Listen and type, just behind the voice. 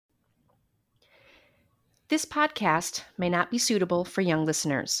This podcast may not be suitable for young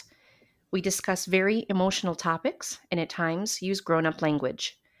listeners. We discuss very emotional topics and at times use grown up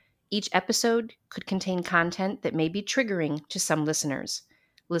language. Each episode could contain content that may be triggering to some listeners.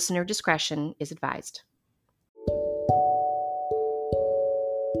 Listener discretion is advised.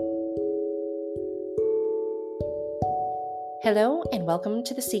 Hello and welcome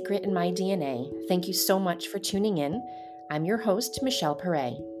to The Secret in My DNA. Thank you so much for tuning in. I'm your host, Michelle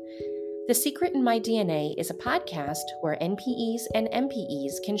Perret. The Secret in My DNA is a podcast where NPEs and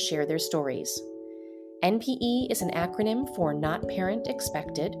MPEs can share their stories. NPE is an acronym for Not Parent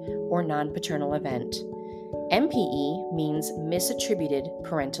Expected or Non-Paternal Event. MPE means Misattributed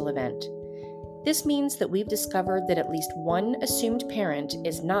Parental Event. This means that we've discovered that at least one assumed parent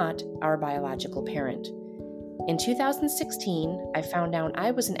is not our biological parent. In 2016, I found out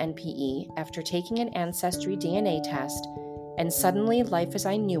I was an NPE after taking an ancestry DNA test, and suddenly life as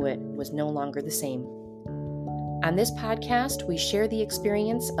I knew it was no longer the same. On this podcast, we share the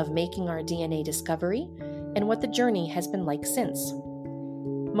experience of making our DNA discovery and what the journey has been like since.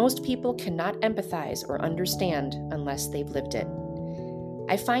 Most people cannot empathize or understand unless they've lived it.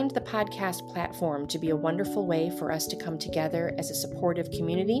 I find the podcast platform to be a wonderful way for us to come together as a supportive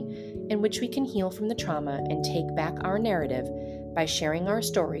community in which we can heal from the trauma and take back our narrative by sharing our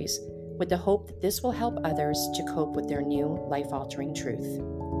stories with the hope that this will help others to cope with their new life-altering truth.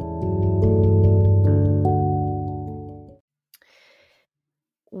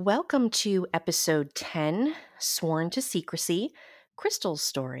 Welcome to episode 10, Sworn to Secrecy, Crystal's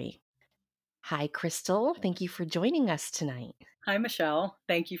story. Hi, Crystal. Thank you for joining us tonight. Hi, Michelle.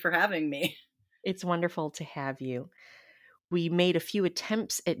 Thank you for having me. It's wonderful to have you. We made a few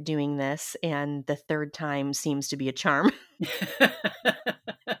attempts at doing this, and the third time seems to be a charm.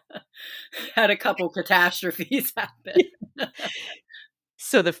 Had a couple catastrophes happen.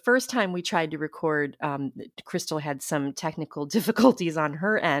 So the first time we tried to record, Crystal had some technical difficulties on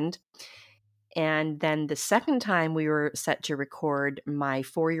her end. And then the second time we were set to record, my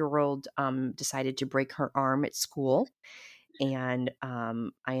 4-year-old decided to break her arm at school. And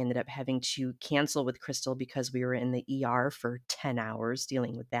I ended up having to cancel with Crystal because we were in the ER for 10 hours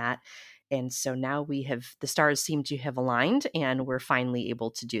dealing with that. And so now the stars seem to have aligned and we're finally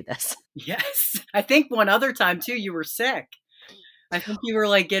able to do this. Yes. I think one other time too, you were sick. I think you were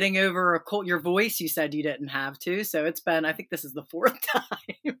like getting over a cold. Your voice, you said you didn't have to. So I think this is the 4th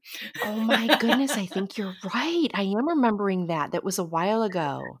time. Oh my goodness. I think you're right. I am remembering that. That was a while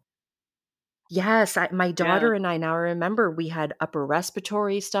ago. Yes, my daughter and I now remember we had upper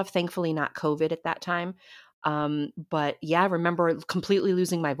respiratory stuff, thankfully not COVID at that time. But yeah, I remember completely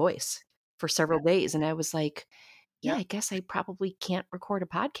losing my voice for several days. And I was like, yeah, I guess I probably can't record a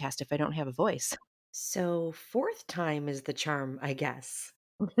podcast if I don't have a voice. So 4th time is the charm, I guess.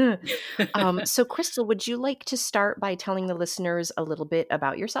 So Crystal, would you like to start by telling the listeners a little bit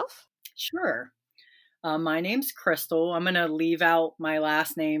about yourself? Sure. My name's Crystal. I'm going to leave out my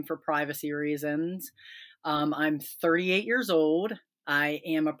last name for privacy reasons. I'm 38 years old. I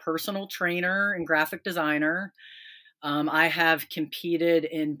am a personal trainer and graphic designer. I have competed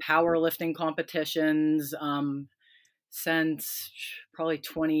in powerlifting competitions since probably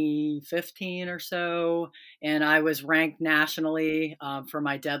 2015 or so. And I was ranked nationally for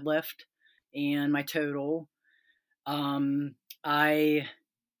my deadlift and my total. I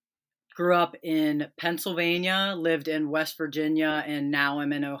grew up in Pennsylvania, lived in West Virginia, and now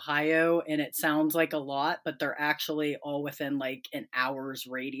I'm in Ohio. And it sounds like a lot, but they're actually all within like an hour's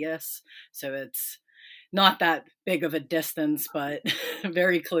radius. So it's not that big of a distance, but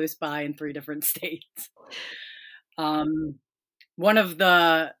very close by in 3 different states. One of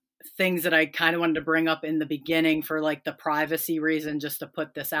the things that I kind of wanted to bring up in the beginning for like the privacy reason, just to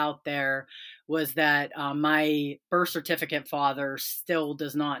put this out there, was that my birth certificate father still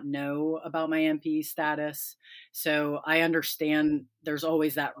does not know about my MP status. So I understand there's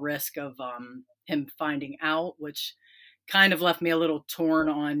always that risk of him finding out, which kind of left me a little torn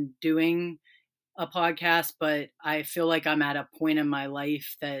on doing a podcast. But I feel like I'm at a point in my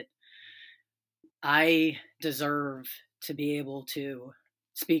life that I deserve to be able to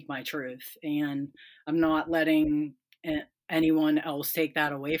speak my truth, and I'm not letting anyone else take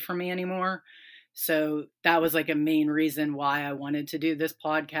that away from me anymore. So that was like a main reason why I wanted to do this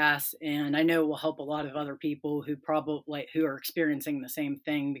podcast. And I know it will help a lot of other people who are experiencing the same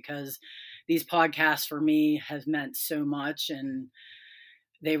thing, because these podcasts for me have meant so much, and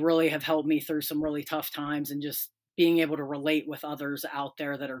they really have helped me through some really tough times, and just being able to relate with others out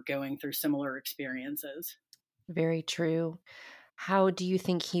there that are going through similar experiences. Very true. How do you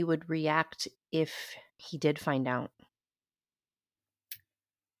think he would react if he did find out?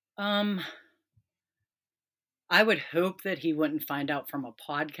 I would hope that he wouldn't find out from a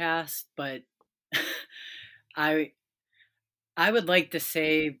podcast, but I I would like to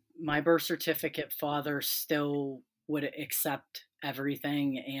say my birth certificate father still would accept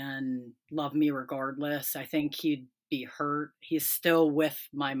everything and love me regardless. I think he'd be hurt. He's still with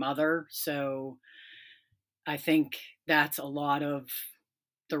my mother, so I think that's a lot of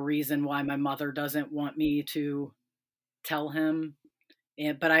the reason why my mother doesn't want me to tell him.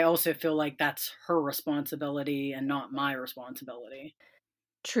 But I also feel like that's her responsibility and not my responsibility.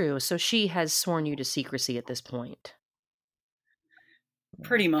 True. So she has sworn you to secrecy at this point. Yeah.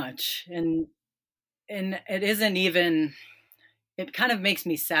 Pretty much. And it isn't even, it kind of makes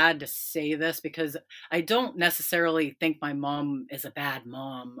me sad to say this because I don't necessarily think my mom is a bad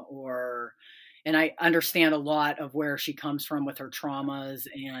mom, or and I understand a lot of where she comes from with her traumas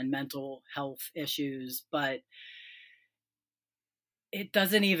and mental health issues, but it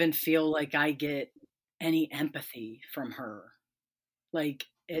doesn't even feel like I get any empathy from her. Like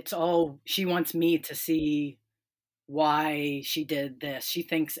it's all she wants me to see why she did this. She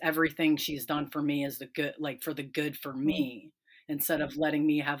thinks everything she's done for me is the good, like for the good for Mm. me, instead of letting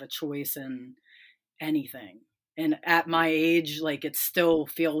me have a choice in anything. And at my age, like it still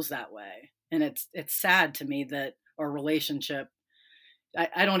feels that way. And it's sad to me that our relationship,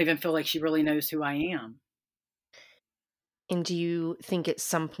 I don't even feel like she really knows who I am. And do you think at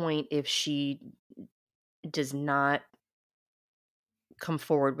some point, if she does not come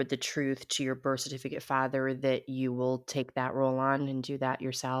forward with the truth to your birth certificate father, that you will take that role on and do that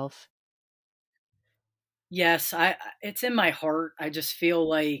yourself? Yes, it's in my heart. I just feel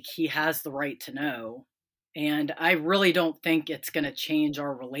like he has the right to know. And I really don't think it's going to change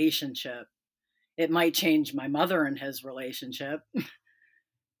our relationship. It might change my mother and his relationship,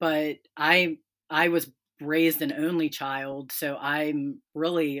 but I was raised an only child, so I'm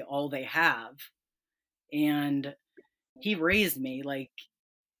really all they have. And he raised me like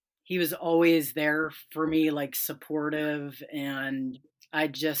he was always there for me, like supportive, and I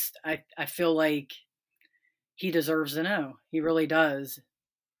feel like he deserves to know. He really does.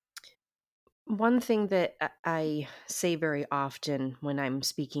 One thing that I say very often when I'm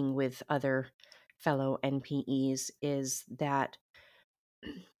speaking with other fellow NPEs is that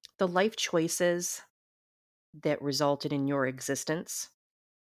the life choices that resulted in your existence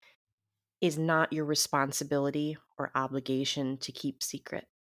is not your responsibility or obligation to keep secret.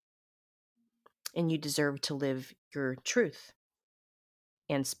 And you deserve to live your truth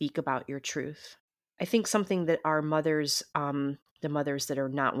and speak about your truth. I think something that our mothers, the mothers that are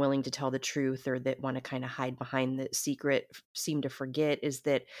not willing to tell the truth or that want to kind of hide behind the secret, seem to forget is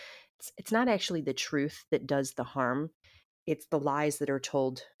that it's not actually the truth that does the harm, it's the lies that are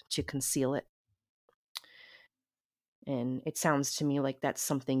told to conceal it. And it sounds to me like that's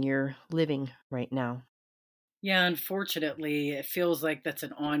something you're living right now. Yeah, unfortunately, it feels like that's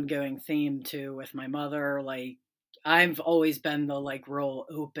an ongoing theme too with my mother. Like I've always been the like real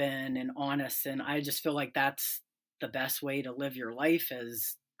open and honest, and I just feel like that's the best way to live your life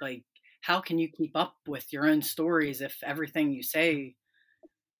is like how can you keep up with your own stories if everything you say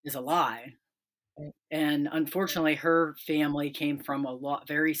is a lie? Right. And unfortunately her family came from a lot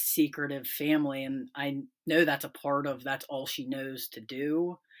very secretive family, and I know that's a part of that's all she knows to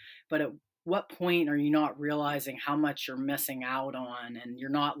do. But at what point are you not realizing how much you're missing out on and you're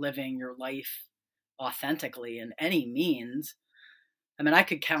not living your life authentically in any means? I mean, I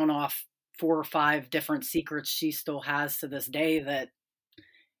could count off 4 or 5 different secrets she still has to this day that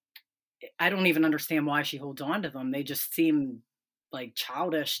I don't even understand why she holds on to them. They just seem like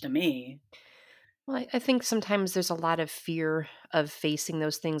childish to me. Well, I think sometimes there's a lot of fear of facing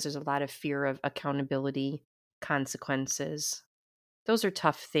those things. There's a lot of fear of accountability, consequences. Those are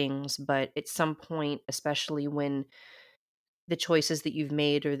tough things, but at some point, especially when the choices that you've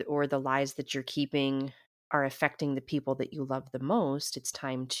made or the lies that you're keeping are affecting the people that you love the most, it's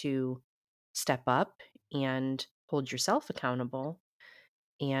time to step up and hold yourself accountable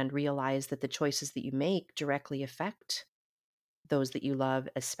and realize that the choices that you make directly affect those that you love,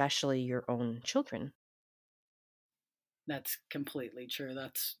 especially your own children. That's completely true.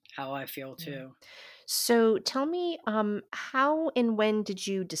 That's how I feel Yeah. too. So tell me, how and when did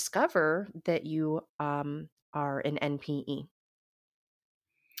you discover that you are an NPE?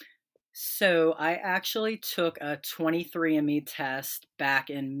 So I actually took a 23andMe test back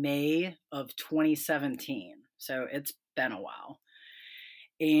in May of 2017. So it's been a while.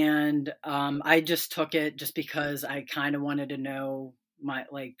 And I just took it just because I kind of wanted to know my,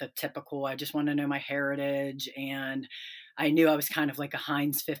 like the typical, I just wanted to know my heritage. And I knew I was kind of like a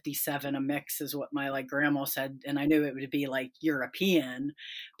Heinz 57, a mix is what my like grandma said. And I knew it would be like European,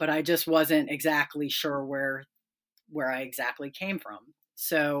 but I just wasn't exactly sure where where I exactly came from.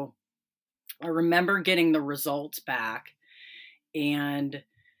 So I remember getting the results back, and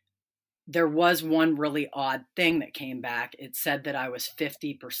there was one really odd thing that came back. It said that I was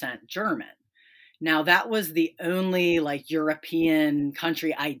 50% German. Now, that was the only like European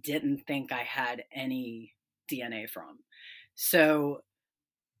country I didn't think I had any DNA from. So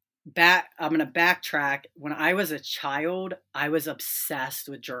I'm going to backtrack. When I was a child, I was obsessed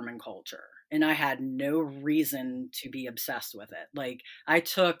with German culture, and I had no reason to be obsessed with it. Like, I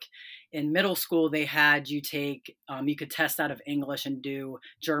took in middle school, they had you take, you could test out of English and do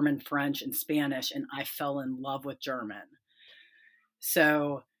German, French, and Spanish, and I fell in love with German.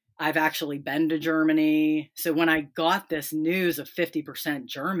 So I've actually been to Germany. So when I got this news of 50%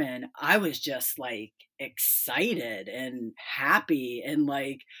 German, I was just like excited and happy and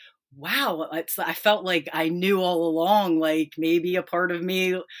like, wow, I felt like I knew all along, like maybe a part of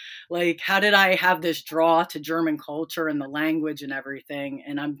me, like, how did I have this draw to German culture and the language and everything?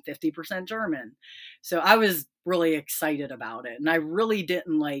 And I'm 50% German. So I was really excited about it. And I really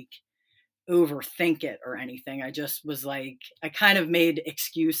didn't like overthink it or anything. I just was like, I kind of made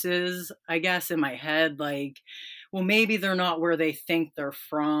excuses, I guess, in my head, like, well, maybe they're not where they think they're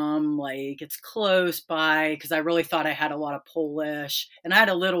from. Like, it's close by, because I really thought I had a lot of Polish, and I had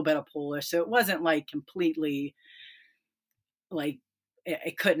a little bit of Polish. So it wasn't like completely like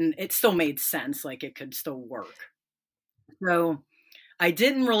it still made sense. Like, it could still work. So I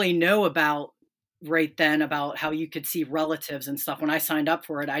didn't really know about right then about how you could see relatives and stuff. When I signed up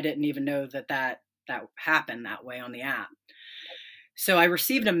for it, I didn't even know that happened that way on the app. So I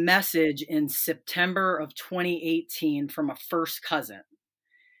received a message in September of 2018 from a first cousin.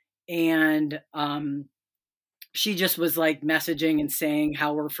 And she just was like messaging and saying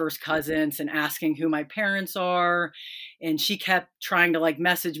how we're first cousins and asking who my parents are. And she kept trying to like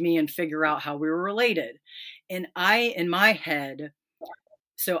message me and figure out how we were related. And in my head,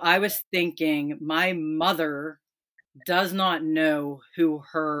 so I was thinking my mother does not know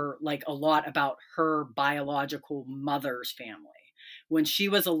like a lot about her biological mother's family. When she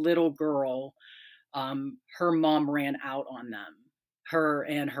was a little girl, her mom ran out on them, her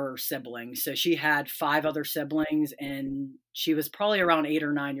and her siblings. So she had 5 other siblings, and she was probably around 8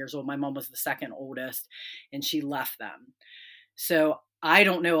 or 9 years old. My mom was the second oldest, and she left them. So I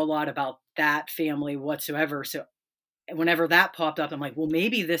don't know a lot about that family whatsoever. So whenever that popped up, I'm like, well,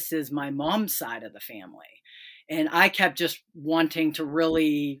 maybe this is my mom's side of the family. And I kept just wanting to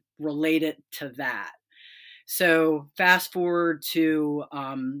really relate it to that. So fast forward to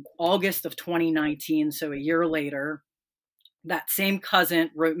August of 2019, so a year later, that same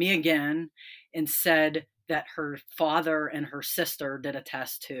cousin wrote me again and said that her father and her sister did a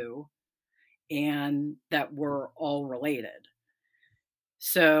test too, and that we're all related.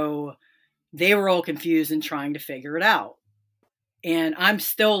 So they were all confused and trying to figure it out. And I'm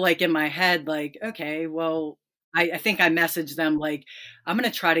still like in my head, like, okay, well, I think I messaged them like, I'm going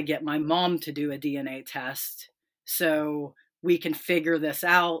to try to get my mom to do a DNA test so we can figure this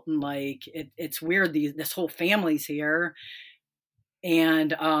out. And like, it's weird. This whole family's here.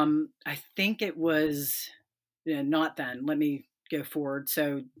 And I think it was not then. Let me go forward.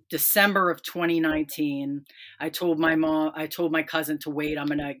 So December of 2019, I told my cousin to wait. I'm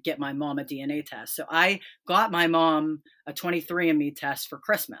going to get my mom a DNA test. So I got my mom a 23andMe test for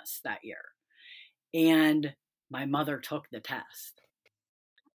Christmas that year. And my mother took the test.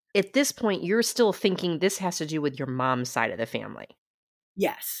 At this point, you're still thinking this has to do with your mom's side of the family.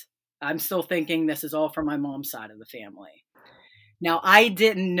 Yes. I'm still thinking this is all from my mom's side of the family. Now, I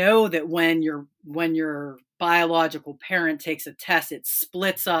didn't know that when your biological parent takes a test, it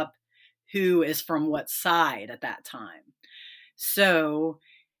splits up who is from what side at that time. So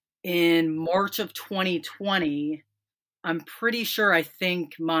in March of 2020, I'm pretty sure, I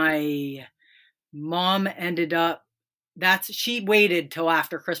think my mom ended up, she waited till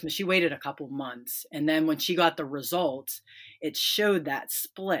after Christmas. She waited a couple months. And then when she got the results, it showed that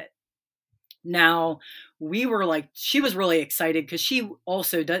split. Now, we were like, she was really excited because she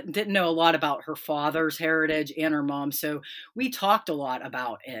also didn't know a lot about her father's heritage and her mom. So we talked a lot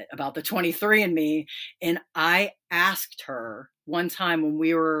about the 23andMe. And I asked her one time when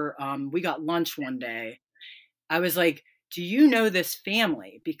we got lunch one day, I was like, do you know this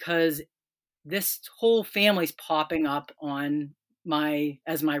family? Because this whole family's popping up on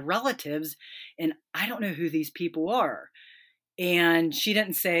as my relatives, and I don't know who these people are. And she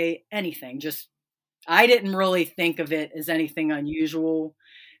didn't say anything. Just, I didn't really think of it as anything unusual,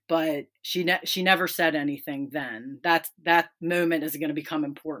 but she never said anything then. That moment is going to become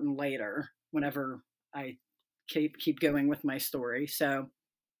important later whenever I keep going with my story. So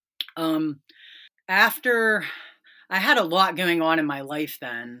after I had a lot going on in my life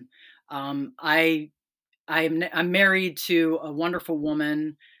then. I I'm married to a wonderful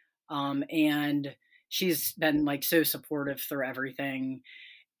woman, and she's been like so supportive through everything.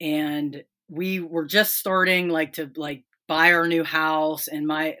 And we were just starting like to like buy our new house, and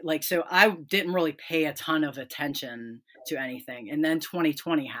my like so I didn't really pay a ton of attention to anything. And then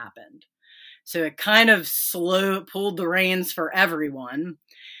 2020 happened. So it kind of pulled the reins for everyone.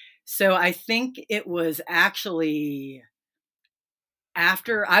 So I think it was actually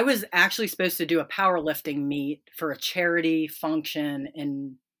after I was actually supposed to do a powerlifting meet for a charity function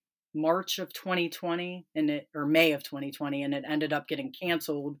in March of 2020 or May of 2020, and it ended up getting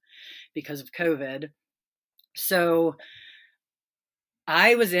canceled because of COVID. So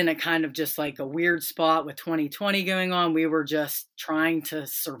I was in a kind of just like a weird spot with 2020 going on. We were just trying to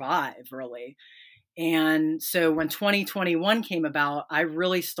survive, really. And so when 2021 came about, I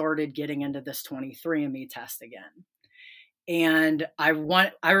really started getting into this 23andMe test again. And I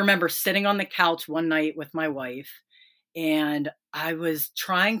remember sitting on the couch one night with my wife, and I was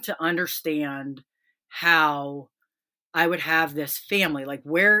trying to understand how I would have this family, like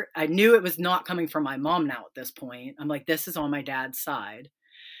where I knew it was not coming from my mom now at this point. I'm like, this is on my dad's side.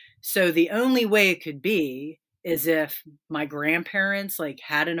 So the only way it could be is if my grandparents like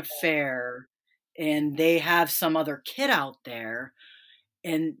had an affair and they have some other kid out there.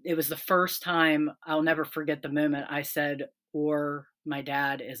 And it was the first time I'll never forget the moment I said, or my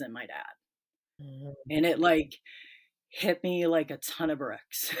dad isn't my dad. Mhm. And it like hit me like a ton of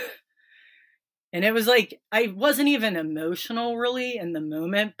bricks. And it was like, I wasn't even emotional really in the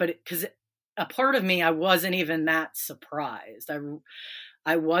moment, but because a part of me, I wasn't even that surprised.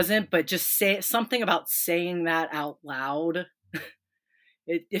 I wasn't, but just say something about saying that out loud.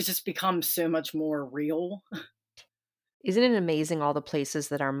 It just becomes so much more real. Isn't it amazing all the places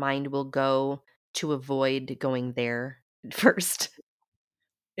that our mind will go to avoid going there first?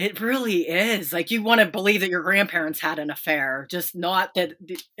 It really is. Like you want to believe that your grandparents had an affair, just not that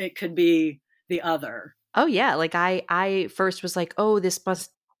it could be the other. Oh yeah, like I first was like, "Oh, this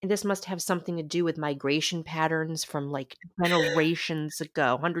must have something to do with migration patterns from like generations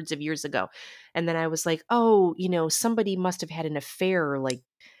ago, hundreds of years ago." And then I was like, "Oh, somebody must have had an affair like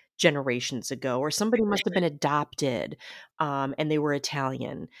generations ago, or somebody must have been adopted, and they were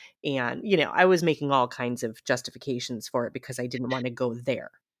Italian." And, I was making all kinds of justifications for it because I didn't want to go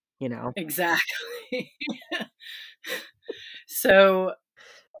there, you know? Exactly. So,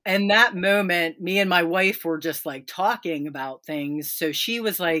 in that moment, me and my wife were just like talking about things. So she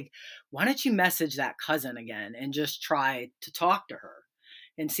was like, why don't you message that cousin again and just try to talk to her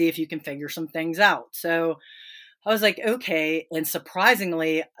and see if you can figure some things out? So I was like, okay. And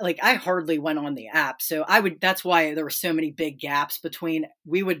surprisingly, like I hardly went on the app. So that's why there were so many big gaps between,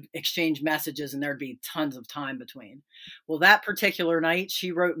 we would exchange messages and there'd be tons of time between. Well, that particular night,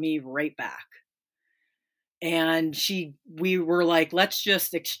 she wrote me right back. And we were like, let's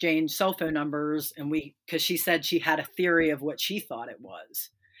just exchange cell phone numbers. And cause she said she had a theory of what she thought it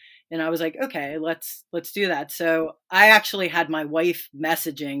was. And I was like, okay, let's do that. So I actually had my wife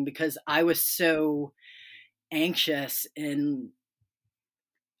messaging because I was so anxious and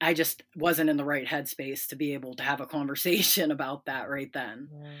I just wasn't in the right headspace to be able to have a conversation about that right then.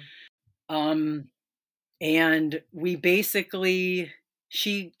 Yeah. Um, and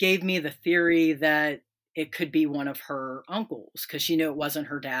she gave me the theory that it could be one of her uncles because she knew it wasn't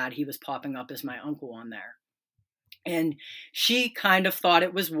her dad. He was popping up as my uncle on there. And she kind of thought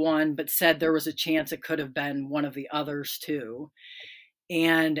it was one, but said there was a chance it could have been one of the others too.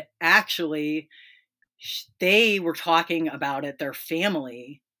 And actually, they were talking about it, their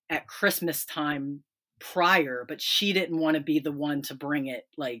family, at Christmas time prior, but she didn't want to be the one to bring it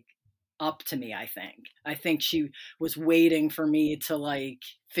like up to me. I think she was waiting for me to like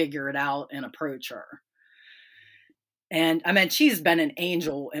figure it out and approach her. And I mean, she's been an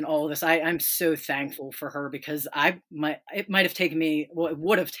angel in all of this. I'm so thankful for her because it might have taken me, well, it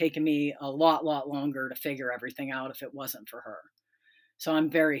would have taken me a lot longer to figure everything out if it wasn't for her. So I'm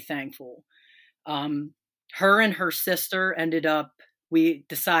very thankful. Her and her sister we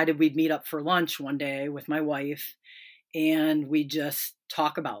decided we'd meet up for lunch one day with my wife and we just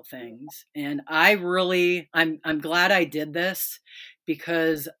talk about things. And I'm glad I did this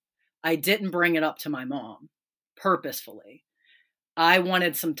because I didn't bring it up to my mom purposefully. I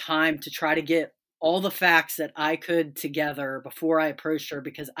wanted some time to try to get all the facts that I could together before I approached her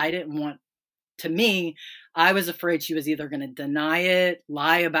because I didn't want, to me, I was afraid she was either going to deny it,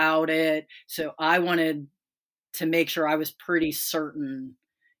 lie about it. So I wanted to make sure I was pretty certain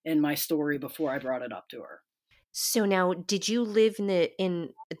in my story before I brought it up to her. So now, did you live in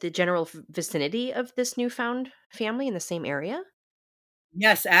the general vicinity of this newfound family in the same area?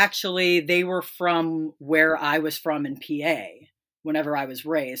 Yes, actually, they were from where I was from in PA whenever I was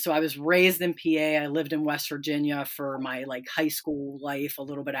raised. So I was raised in PA. I lived in West Virginia for my like high school life, a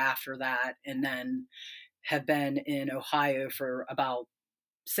little bit after that, and then have been in Ohio for about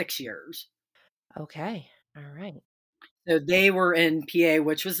 6 years. Okay. All right. So they were in PA,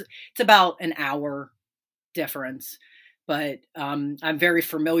 which was it's about an hour difference. But I'm very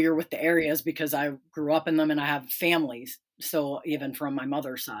familiar with the areas because I grew up in them and I have families still, even from my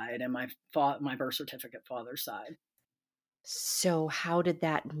mother's side and my birth certificate father's side. So how did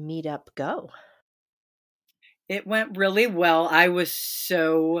that meetup go? It went really well. I was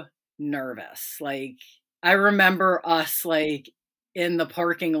so nervous. Like, I remember us, like, in the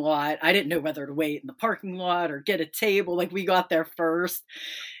parking lot. I didn't know whether to wait in the parking lot or get a table. Like, we got there first.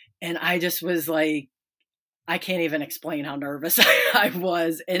 And I just was like, I can't even explain how nervous I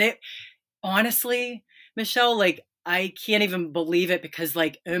was. And it, honestly, Michelle, like, I can't even believe it because,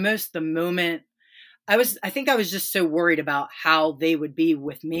 like, almost the moment I think I was just so worried about how they would be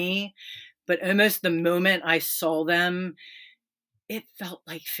with me. But almost the moment I saw them, it felt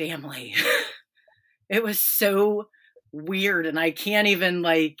like family. It was so weird. And I can't even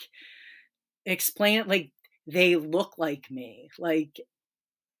like explain it. Like, they look like me. Like,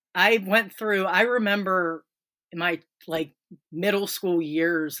 I remember in my like middle school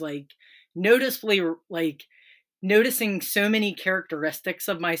years, like noticeably, like noticing so many characteristics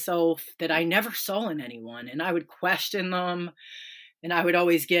of myself that I never saw in anyone. And I would question them. And I would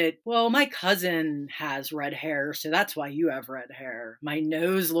always get, well, my cousin has red hair, so that's why you have red hair. My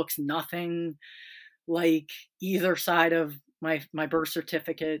nose looks nothing like either side of my birth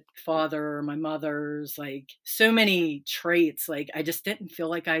certificate father or my mother's. Like, so many traits, like I just didn't feel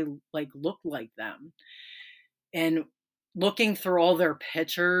like I like looked like them. And looking through all their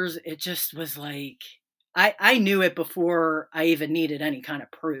pictures, it just was like I knew it before I even needed any kind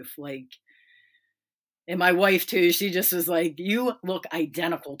of proof. Like, and my wife too, she just was like, you look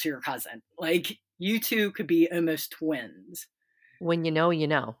identical to your cousin. Like, you two could be almost twins. When you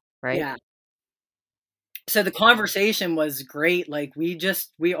know, right? Yeah. So the conversation was great. Like,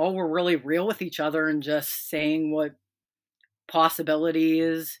 we all were really real with each other and just saying what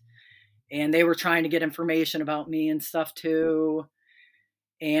possibilities. And they were trying to get information about me and stuff too.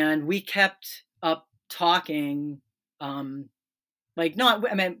 And we kept up talking. Like, not,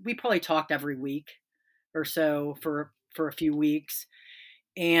 I mean, we probably talked every week or so for a few weeks.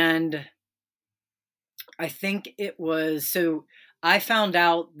 And I think it was so I found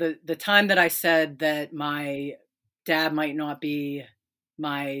out the time that I said that my dad might not be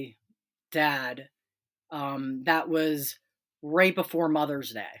my dad. That was right before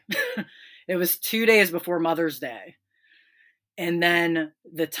Mother's Day. It was 2 days before Mother's Day. And then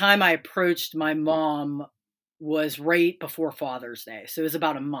the time I approached my mom was right before Father's Day. So it was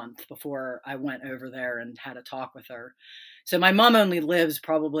about a month before I went over there and had a talk with her. So my mom only lives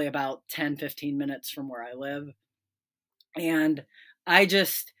probably about 10-15 minutes from where I live. And I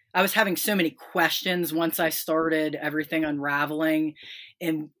was having so many questions once I started everything unraveling.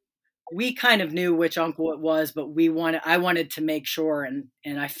 And we kind of knew which uncle it was, but I wanted to make sure,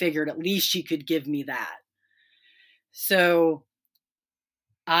 and I figured at least she could give me that. So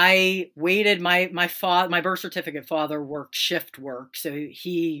I waited. My birth certificate father worked shift work, so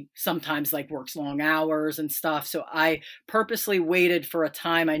he sometimes like works long hours and stuff. So I purposely waited for a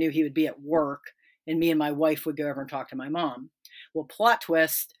time I knew he would be at work, and me and my wife would go over and talk to my mom. Well, plot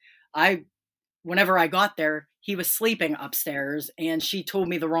twist, I whenever I got there, he was sleeping upstairs, and she told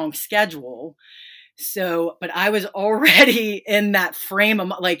me the wrong schedule. So, but I was already in that frame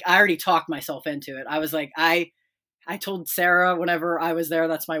of like I already talked myself into it. I was like, I told Sarah whenever I was there,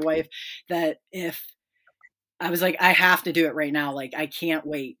 that's my wife, that if I was like, I have to do it right now. Like, I can't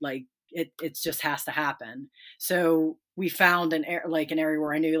wait. Like, it just has to happen. So we found an area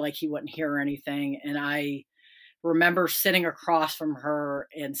where I knew like he wouldn't hear anything. And I remember sitting across from her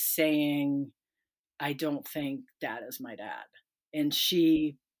and saying, I don't think Dad is my dad. And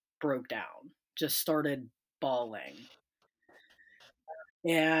she broke down, just started bawling.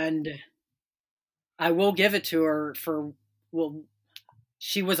 And I will give it to her for, well,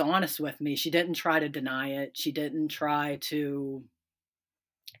 she was honest with me. She didn't try to deny it. She didn't try to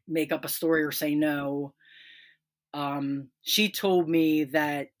make up a story or say no. She told me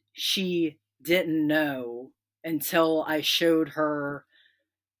that she didn't know until I showed her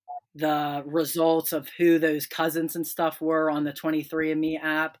the results of who those cousins and stuff were on the 23andMe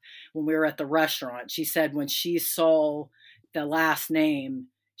app when we were at the restaurant. She said when she saw the last name,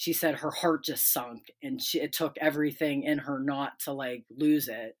 she said her heart just sunk, and it took everything in her not to like lose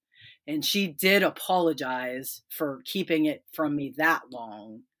it. And she did apologize for keeping it from me that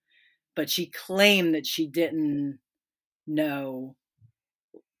long, but she claimed that she didn't know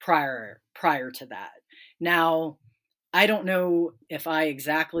prior to that. Now, I don't know if I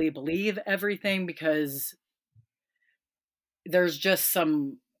exactly believe everything, because there's just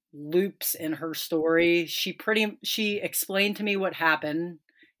some loops in her story. She explained to me what happened,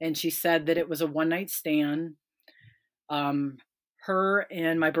 and she said that it was a one night stand. Um, Her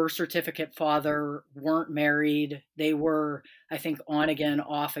and my birth certificate father weren't married. They were, I think, on again,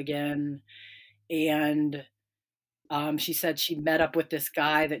 off again. And she said she met up with this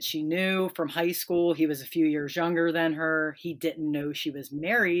guy that she knew from high school. He was a few years younger than her. He didn't know she was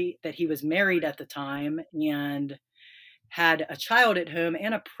married, that he was married at the time, and had a child at home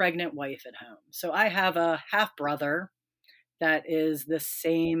and a pregnant wife at home. So I have a half brother that is the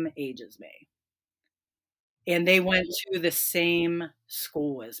same age as me. And they went to the same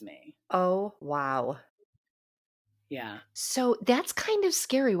school as me. Oh, wow. Yeah. So that's kind of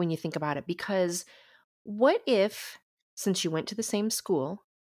scary when you think about it, because what if, since you went to the same school,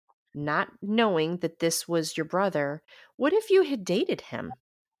 not knowing that this was your brother, what if you had dated him?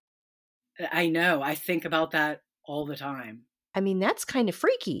 I know. I think about that all the time. I mean, that's kind of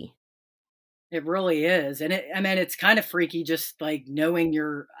freaky. It really is. And I mean, it's kind of freaky just like knowing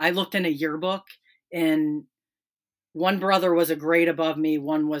I looked in a yearbook, and one brother was a grade above me,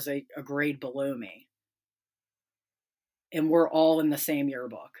 one was a grade below me. And we're all in the same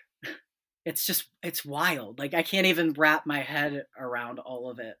yearbook. It's wild. Like, I can't even wrap my head around all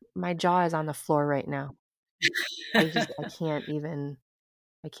of it. My jaw is on the floor right now. I can't even.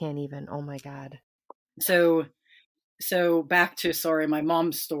 Oh my God. So back to, sorry, my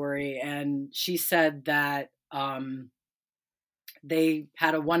mom's story. And she said that they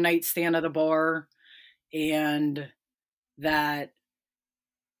had a one night stand at a bar, and that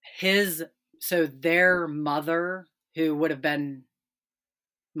their mother, who would have been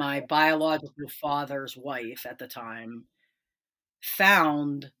my biological father's wife at the time,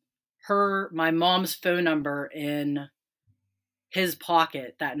 found my mom's phone number in his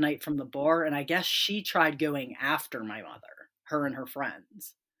pocket that night from the bar. And I guess she tried going after my mother, her and her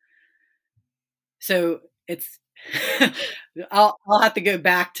friends. So it's, I'll have to go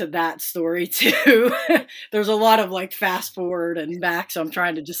back to that story too. There's a lot of like fast forward and back, so I'm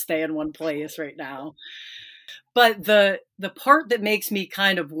trying to just stay in one place right now. But the part that makes me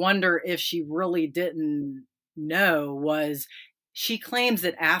kind of wonder if she really didn't know was, she claims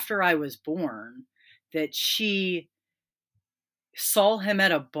that after I was born, that she saw him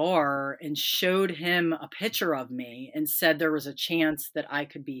at a bar and showed him a picture of me and said there was a chance that I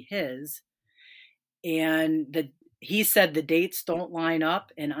could be his. And he said the dates don't line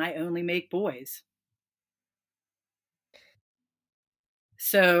up and I only make boys.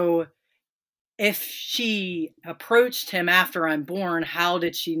 So if she approached him after I'm born, how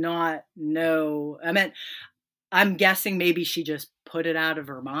did she not know? I mean, I'm guessing maybe she just put it out of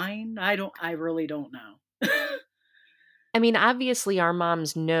her mind. I really don't know. I mean, obviously, our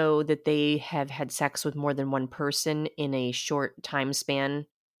moms know that they have had sex with more than one person in a short time span,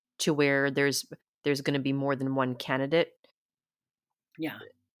 to where there's going to be more than one candidate. Yeah.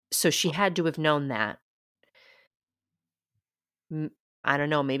 So she had to have known that. I don't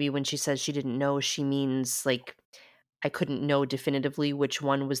know. Maybe when she says she didn't know, she means like I couldn't know definitively which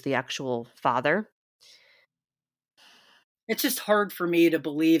one was the actual father. It's just hard for me to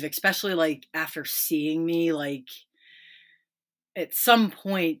believe, especially like after seeing me, like at some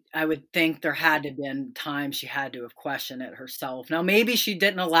point I would think there had to have been times she had to have questioned it herself. Now, maybe she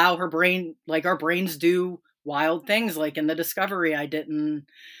didn't allow her brain, like our brains do wild things. Like in the Discovery,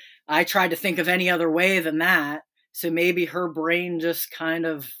 I tried to think of any other way than that. So maybe her brain just kind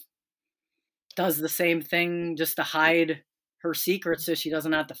of does the same thing just to hide her secret so she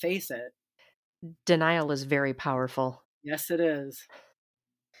doesn't have to face it. Denial is very powerful. Yes, it is.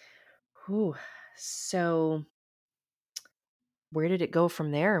 Whew. So where did it go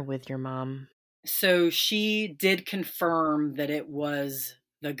from there with your mom? So she did confirm that it was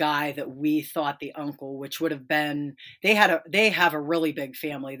the guy that we thought the uncle, which would have been, they have a really big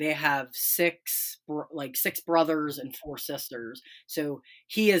family. They have six brothers and four sisters. So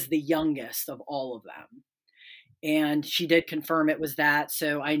he is the youngest of all of them. And she did confirm it was that.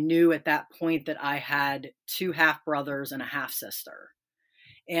 So I knew at that point that I had two half brothers and a half sister.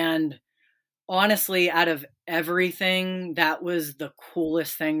 And honestly, out of everything, that was the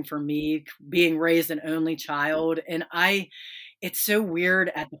coolest thing for me, being raised an only child. And it's so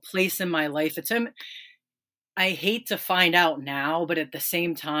weird at the place in my life. I hate to find out now, but at the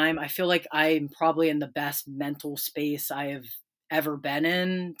same time, I feel like I'm probably in the best mental space I have ever been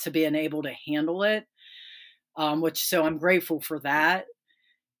in to being able to handle it. Which so I'm grateful for that.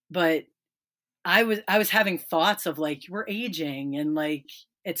 But I was having thoughts of like we're aging and like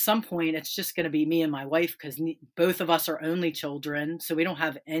at some point it's just going to be me and my wife because both of us are only children, so we don't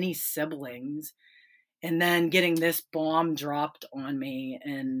have any siblings. And then getting this bomb dropped on me,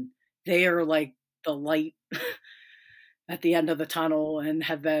 and they are like the light at the end of the tunnel and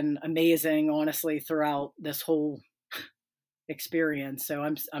have been amazing, honestly, throughout this whole experience. So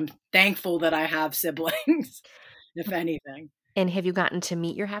I'm thankful that I have siblings, if anything. And have you gotten to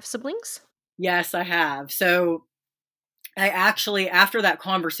meet your half siblings? Yes, I have. So I actually, after that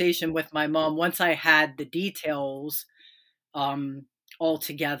conversation with my mom, once I had the details um, all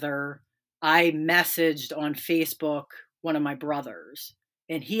together, I messaged on Facebook one of my brothers,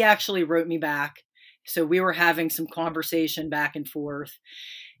 and he actually wrote me back. So we were having some conversation back and forth,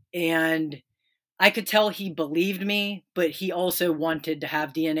 and I could tell he believed me, but he also wanted to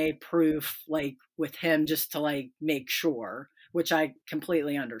have DNA proof, like with him, just to like make sure, which I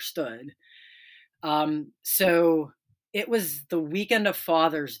completely understood. So it was the weekend of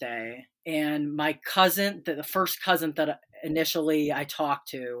Father's Day, and my cousin, the first cousin that initially I talked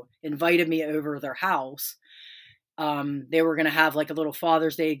to, invited me over their house. They were going to have like a little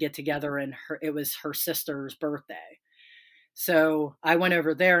Father's Day get together, and it was her sister's birthday. So I went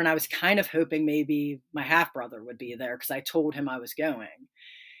over there, and I was kind of hoping maybe my half brother would be there because I told him I was going.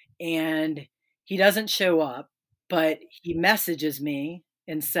 And he doesn't show up, but he messages me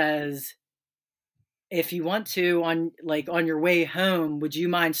and says, if you want to on your way home, would you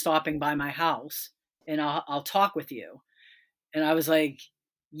mind stopping by my house and I'll talk with you? And I was like,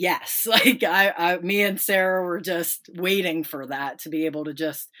 yes. Like me and Sarah were just waiting for that to be able to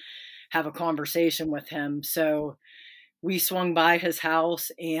just have a conversation with him. So we swung by his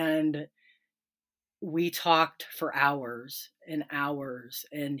house and we talked for hours and hours,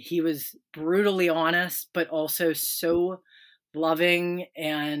 and he was brutally honest but also so loving,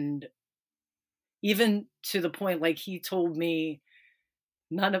 and even to the point like he told me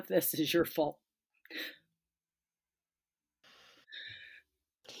none of this is your fault.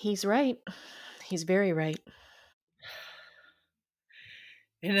 He's right. He's very right.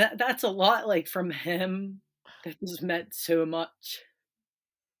 And that's a lot, like from him. That just meant so much.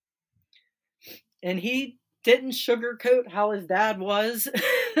 And he didn't sugarcoat how his dad was.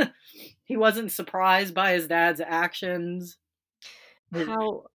 He wasn't surprised by his dad's actions.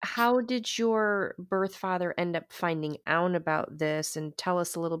 How did your birth father end up finding out about this? And tell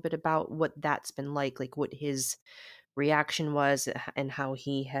us a little bit about what that's been like what his reaction was and how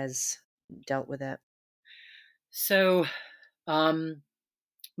he has dealt with it. So, um,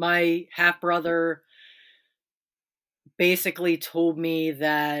 my half brother basically told me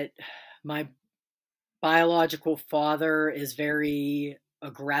that my biological father is very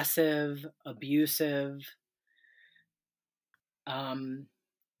aggressive, abusive. Um,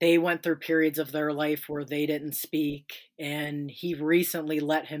 they went through periods of their life where they didn't speak, and he recently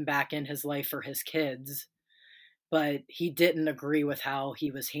let him back in his life for his kids, but he didn't agree with how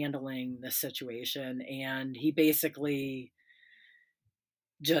he was handling the situation, and he basically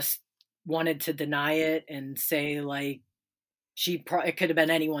just wanted to deny it and say like it could have been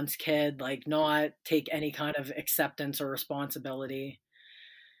anyone's kid, like not take any kind of acceptance or responsibility.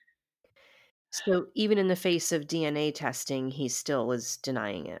 So even in the face of DNA testing, he still is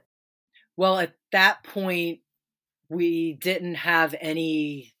denying it. Well, at that point, we didn't have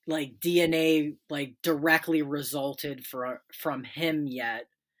any like DNA like directly resulted from him yet.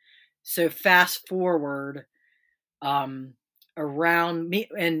 So fast forward, um, around me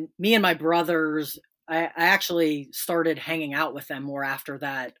and my brothers, I actually started hanging out with them more after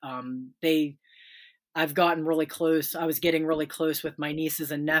that. I've gotten really close. I was getting really close with my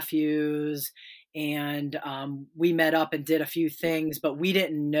nieces and nephews, and we met up and did a few things, but we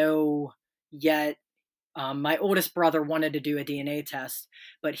didn't know yet. My oldest brother wanted to do a DNA test,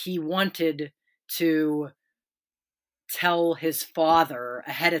 but he wanted to tell his father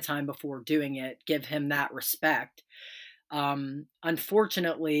ahead of time before doing it, give him that respect.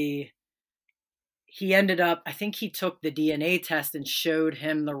 Unfortunately, he ended up, I think he took the DNA test and showed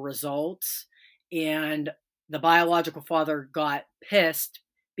him the results, and the biological father got pissed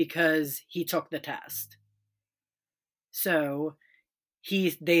because he took the test. So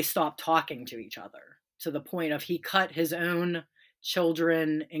they stopped talking to each other to the point of he cut his own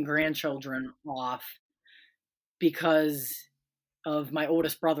children and grandchildren off because of my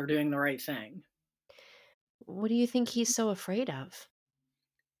oldest brother doing the right thing. What do you think he's so afraid of?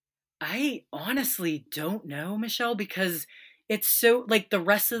 I honestly don't know, Michelle, because it's so like the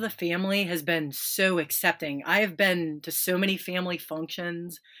rest of the family has been so accepting. I have been to so many family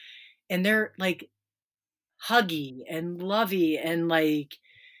functions and they're like huggy and lovey and like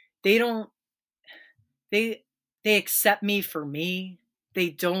they don't they they accept me for me. They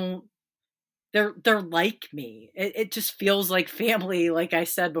don't they're like me. It just feels like family, like I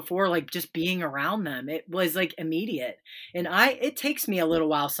said before, like just being around them. It was like immediate. And it takes me a little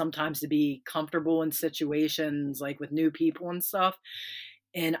while sometimes to be comfortable in situations like with new people and stuff.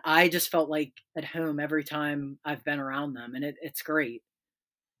 And I just felt like at home every time I've been around them and it's great.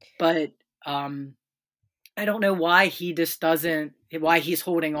 But I don't know why he just doesn't why he's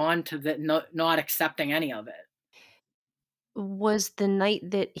holding on to the not accepting any of it. Was the night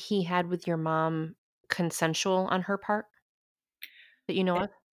that he had with your mom consensual on her part that you know of?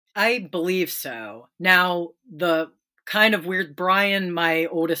 I believe so. Now, the kind of weird Brian, my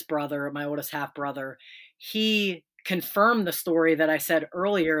oldest brother, my oldest half brother, he confirmed the story that I said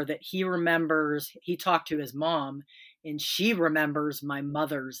earlier that he remembers, he talked to his mom and she remembers my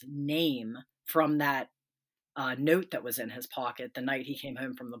mother's name from that note that was in his pocket the night he came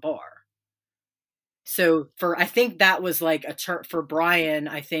home from the bar. So I think that was like for Brian,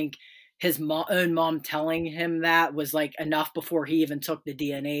 I think his own mom telling him that was like enough before he even took the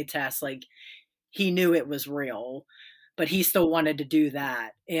DNA test. Like he knew it was real, but he still wanted to do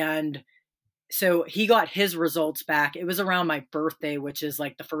that. And so he got his results back. It was around my birthday, which is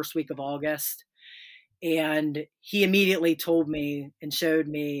like the first week of August. And he immediately told me and showed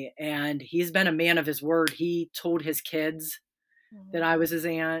me, and he's been a man of his word. He told his kids that I was his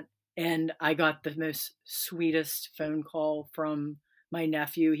aunt. And I got the most sweetest phone call from my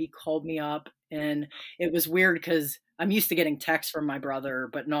nephew. He called me up and it was weird because I'm used to getting texts from my brother,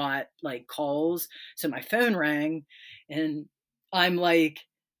 but not like calls. So my phone rang and I'm like,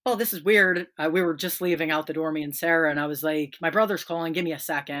 oh, this is weird. We were just leaving out the door, me and Sarah. And I was like, my brother's calling. Give me a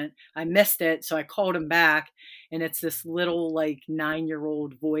second. I missed it. So I called him back and it's this little like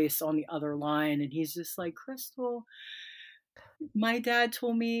 9-year-old voice on the other line. And he's just like, Crystal, my dad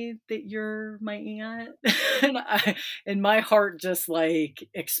told me that you're my aunt. And my heart just like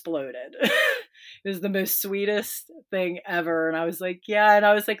exploded. It was the most sweetest thing ever. And I was like, yeah. And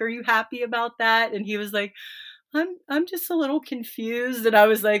I was like, are you happy about that? And he was like, I'm just a little confused. And I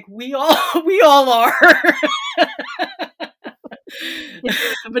was like, we all are.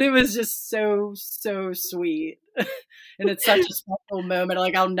 But it was just so sweet. And it's such a special moment.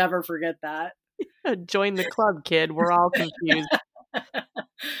 Like I'll never forget that. Join the club, kid. We're all confused.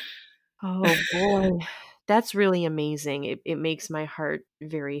 Oh boy. That's really amazing. It makes my heart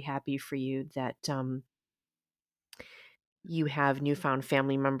very happy for you that you have newfound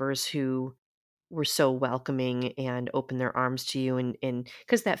family members who were so welcoming and open their arms to you, and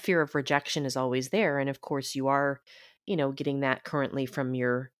because that fear of rejection is always there, and of course you are, getting that currently from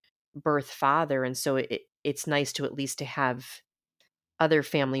your birth father, and so it's nice to at least to have other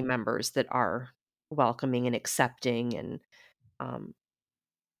family members that are welcoming and accepting um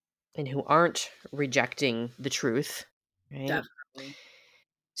and who aren't rejecting the truth, right? Definitely.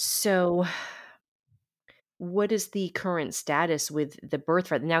 So what is the current status with the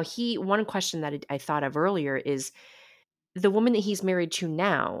birthright? Now, one question that I thought of earlier is the woman that he's married to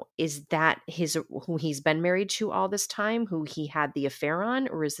now, is that who he's been married to all this time, who he had the affair on,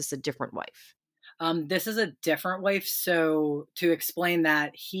 or is this a different wife? This is a different wife. So to explain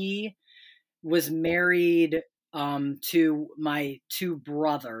that, he was married to my two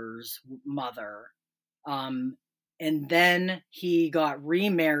brothers' mother. Um, and then he got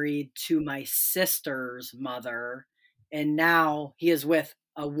remarried to my sister's mother. And now he is with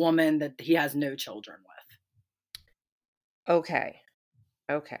a woman that he has no children with. Okay.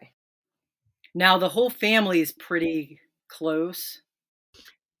 Okay. Now the whole family is pretty close.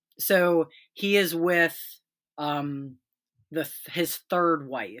 So he is with um, his third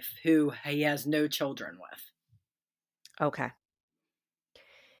wife, who he has no children with. Okay.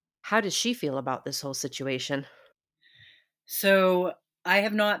 How does she feel about this whole situation? So I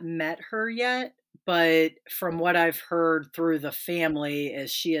have not met her yet, but from what I've heard through the family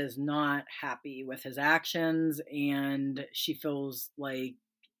is she is not happy with his actions and she feels like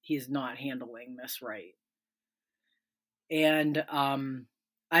he's not handling this right. And I'm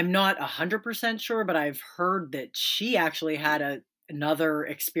not 100% sure, but I've heard that she actually had another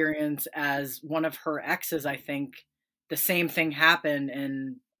experience as one of her exes. I think the same thing happened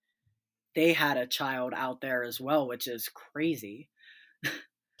and they had a child out there as well, which is crazy.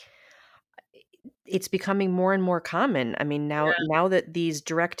 It's becoming more and more common. I mean, now Yeah. now that these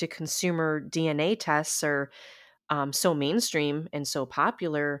direct to consumer DNA tests are so mainstream and so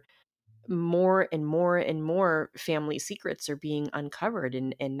popular, more and more and more family secrets are being uncovered,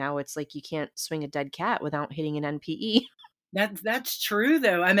 and now it's like you can't swing a dead cat without hitting an NPE. That's true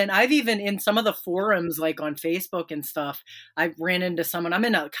though. I mean, I've even in some of the forums like on Facebook and stuff, I ran into someone. I'm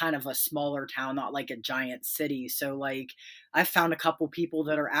in a kind of a smaller town, not like a giant city. So like I found a couple people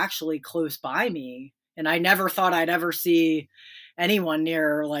that are actually close by me, and I never thought I'd ever see anyone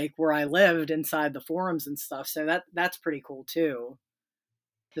near like where I lived inside the forums and stuff. So that's pretty cool too.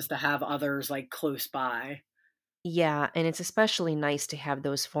 Just to have others like close by. Yeah, and it's especially nice to have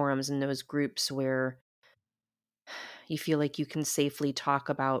those forums and those groups where you feel like you can safely talk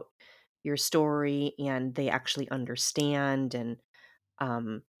about your story and they actually understand, and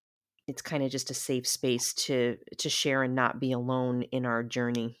um it's kind of just a safe space to share and not be alone in our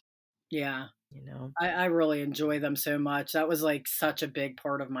journey, Yeah. you know. I really enjoy them so much. That was like such a big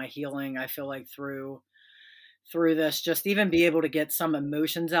part of my healing. I feel like through this, just even be able to get some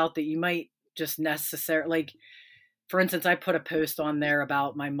emotions out that you might just necessarily like, for instance, I put a post on there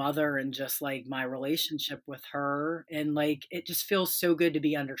about my mother and just like my relationship with her, and like it just feels so good to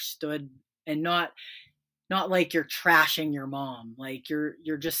be understood, and not like you're trashing your mom, like you're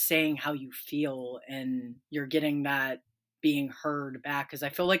just saying how you feel and you're getting that being heard back, because I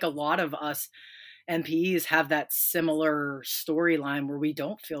feel like a lot of us NPEs have that similar storyline where we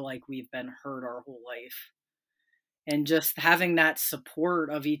don't feel like we've been heard our whole life, and just having that support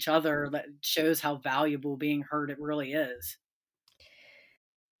of each other that shows how valuable being heard it really is.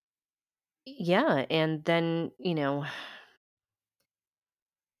 Yeah, and then,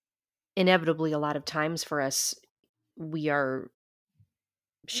 inevitably a lot of times for us we are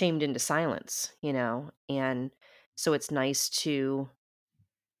shamed into silence, and so it's nice to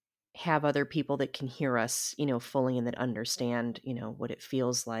have other people that can hear us, fully, and that understand, what it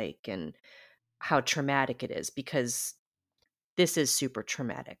feels like and how traumatic it is, because this is super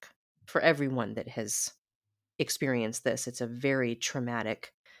traumatic for everyone that has experienced this. It's a very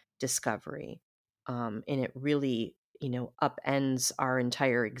traumatic discovery. And it really, upends our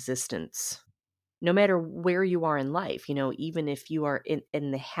entire existence. No matter where you are in life, even if you are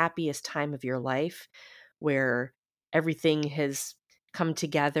in the happiest time of your life where everything has come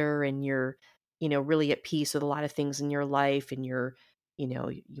together and you're, really at peace with a lot of things in your life, and you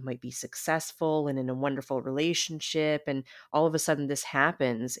might be successful and in a wonderful relationship, and all of a sudden this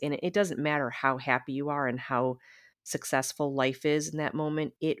happens, and it doesn't matter how happy you are and how successful life is in that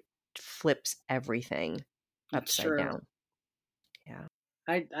moment, it flips everything It's upside true. down. Yeah.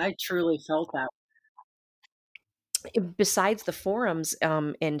 I truly felt that. Besides the forums,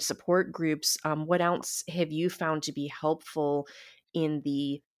 and support groups, what else have you found to be helpful in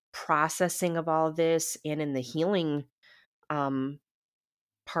the processing of all of this and in the healing um,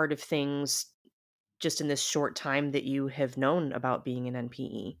 part of things, just in this short time that you have known about being an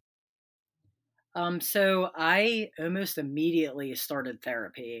NPE? So I almost immediately started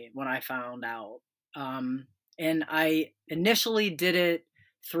therapy when I found out. Um, and I initially did it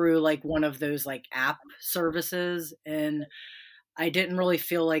through like one of those like app services, and I didn't really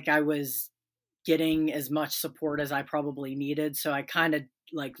feel like I was getting as much support as I probably needed. So I kind of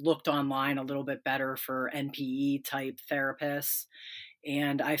like looked online a little bit better for NPE type therapists.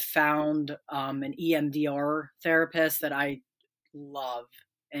 And I found an EMDR therapist that I love.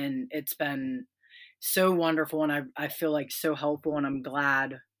 And it's been so wonderful. And I feel like so helpful. And I'm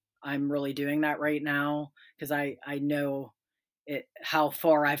glad I'm really doing that right now, because I know how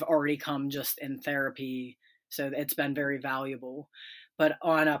far I've already come just in therapy. So it's been very valuable. But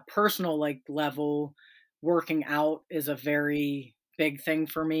on a personal like level, working out is a very big thing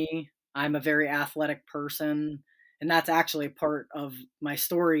for me. I'm a very athletic person, and that's actually part of my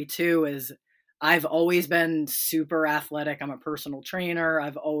story too, is I've always been super athletic. I'm a personal trainer.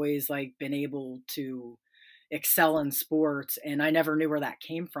 I've always like been able to excel in sports, and I never knew where that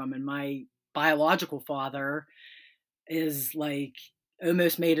came from. And my biological father is like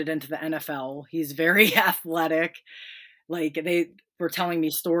almost made it into the NFL. He's very athletic. Like they were telling me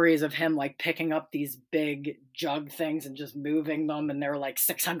stories of him like picking up these big jug things and just moving them, and they're like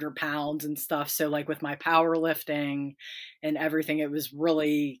 600 pounds and stuff. So like with my powerlifting and everything, it was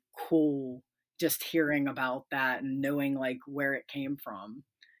really cool just hearing about that and knowing like where it came from.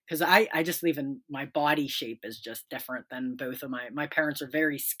 Because I just even my body shape is just different than both of my parents are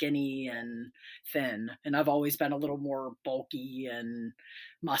very skinny and thin, and I've always been a little more bulky and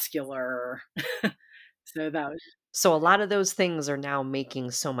muscular. So that was, So a lot of those things are now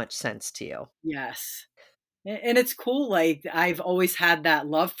making so much sense to you. yes. And it's cool. Like I've always had that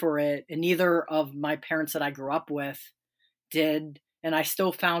love for it, and neither of my parents that I grew up with did, and I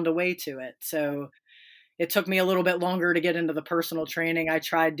still found a way to it. So it took me a little bit longer to get into the personal training. I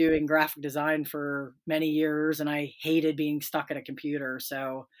tried doing graphic design for many years and I hated being stuck at a computer.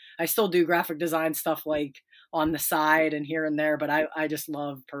 So I still do graphic design stuff like on the side and here and there, but I just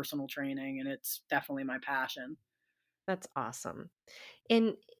love personal training and it's definitely my passion. That's awesome.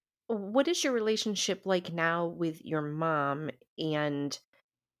 And what is your relationship like now with your mom? And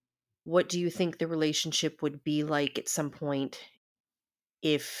what do you think the relationship would be like at some point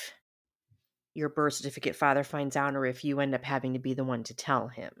if your birth certificate father finds out, or if you end up having to be the one to tell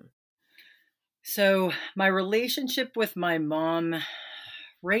him? So my relationship with my mom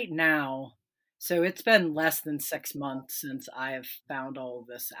right now, so it's been less than 6 months since I have found all of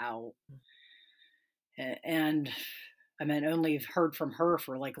this out. And I mean, only heard from her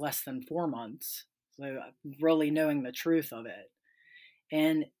for like less than 4 months. So really knowing the truth of it.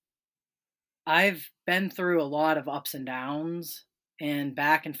 And I've been through a lot of ups and downs and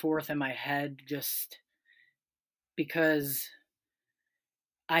back and forth in my head just because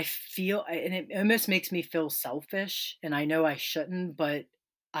I feel, and it almost makes me feel selfish. And I know I shouldn't, but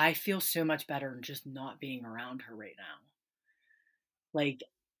I feel so much better just not being around her right now. Like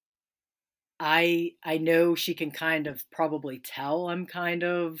I know she can kind of probably tell I'm kind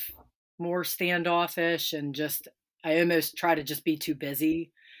of more standoffish and just I almost try to just be too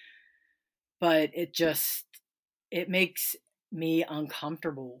busy, but it makes me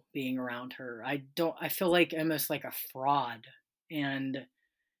uncomfortable being around her. I feel like almost like a fraud and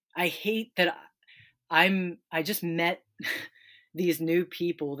I hate that I just met these new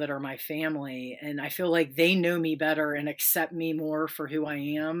people that are my family and I feel like they know me better and accept me more for who I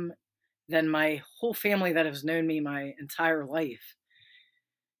am than my whole family that has known me my entire life.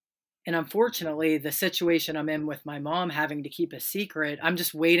 And unfortunately, the situation I'm in with my mom having to keep a secret, I'm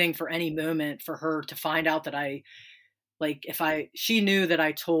just waiting for any moment for her to find out that she knew that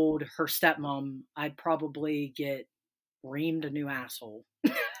I told her stepmom, I'd probably get reamed a new asshole.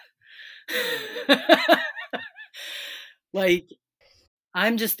 Like,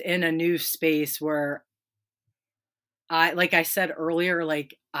 I'm just in a new space where like I said earlier,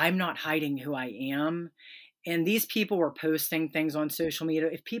 like, I'm not hiding who I am. And these people were posting things on social media.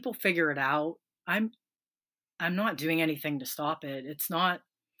 If people figure it out, I'm I'm not doing anything to stop it. It's not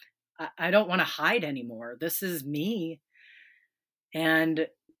I don't want to hide anymore. This is me. And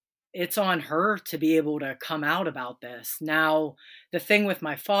it's on her to be able to come out about this. Now, the thing with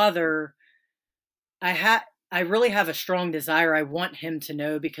my father, I had I really have a strong desire. I want him to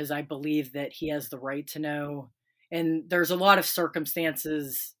know because I believe that he has the right to know. And there's a lot of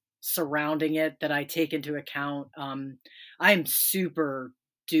circumstances surrounding it that I take into account. I'm super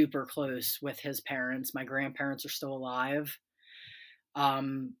duper close with his parents. My grandparents are still alive.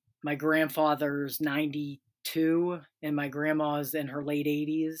 My grandfather's 92 and my grandma's in her late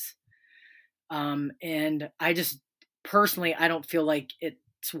 80s. And I just personally, I don't feel like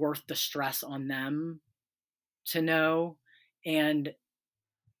it's worth the stress on them to know. And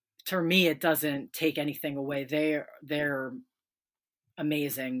for me, it doesn't take anything away. They're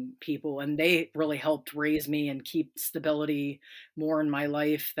amazing people and they really helped raise me and keep stability more in my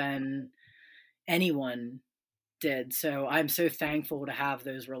life than anyone did. So I'm so thankful to have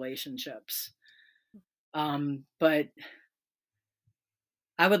those relationships. But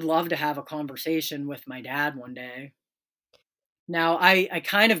I would love to have a conversation with my dad one day. Now I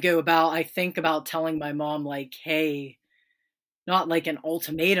kind of I think about telling my mom like, hey, not like an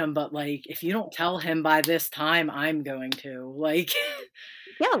ultimatum, but like if you don't tell him by this time, I'm going to like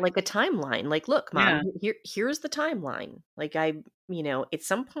Yeah, like a timeline. Like, look, mom, yeah. here's the timeline. Like at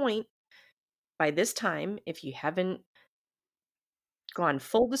some point by this time, if you haven't gone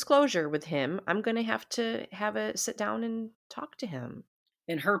full disclosure with him, I'm going to have a sit down and talk to him.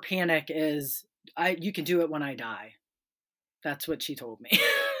 And her panic is I you can do it when I die. That's what she told me.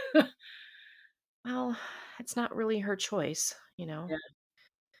 Well, it's not really her choice, you know. Yeah.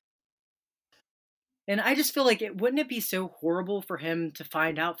 And I just feel like wouldn't it be so horrible for him to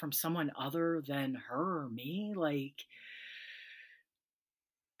find out from someone other than her or me? Like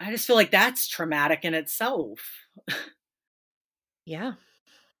I just feel like that's traumatic in itself. Yeah,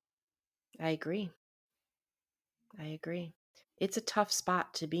 I agree. I agree. It's a tough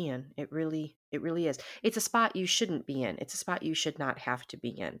spot to be in. It really is. It's a spot you shouldn't be in. It's a spot you should not have to be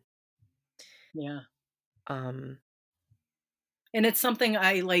in. Yeah. Um And it's something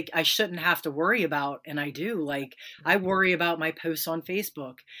I shouldn't have to worry about, and I do. Like, I worry about my posts on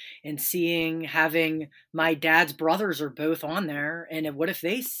Facebook and seeing having my dad's brothers are both on there, and what if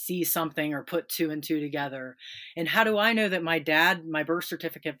they see something or put two and two together? And how do I know that my dad, my birth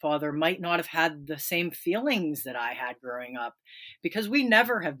certificate father, might not have had the same feelings that I had growing up? Because we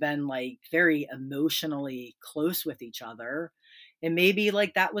never have been like very emotionally close with each other. And maybe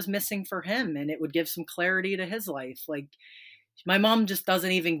like that was missing for him, and it would give some clarity to his life. Like, my mom just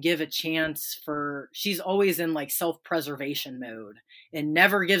doesn't even give a chance for, she's always in like self-preservation mode and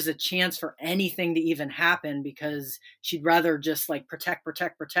never gives a chance for anything to even happen because she'd rather just like protect,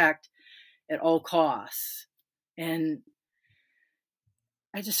 protect, protect at all costs. And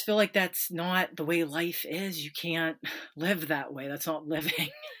I just feel like that's not the way life is. You can't live that way. That's not living.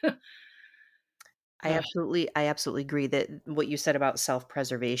 Ugh. I absolutely agree that what you said about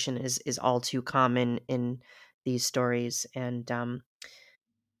self-preservation is all too common in these stories. And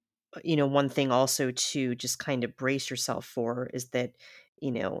one thing also to just kind of brace yourself for is that,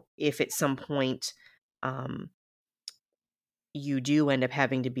 if at some point um you do end up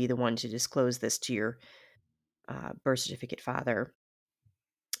having to be the one to disclose this to your birth certificate father,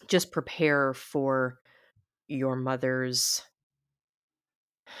 just prepare for your mother's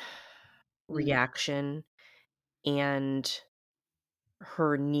Mm. reaction and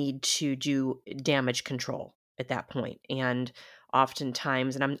her need to do damage control at that point. And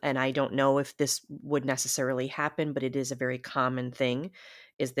oftentimes, and I don't know if this would necessarily happen, but it is a very common thing,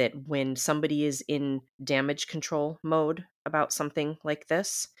 is that when somebody is in damage control mode about something like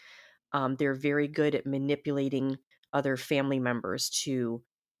this, they're very good at manipulating other family members to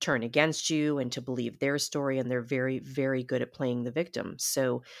turn against you and to believe their story. And they're very, very good at playing the victim.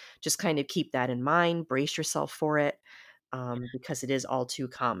 So just kind of keep that in mind, brace yourself for it, because it is all too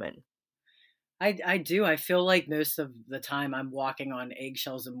common. I do. I feel like most of the time I'm walking on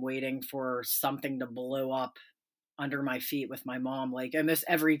eggshells and waiting for something to blow up under my feet with my mom. Like, almost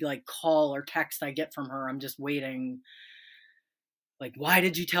every like call or text I get from her, I'm just waiting. Like, why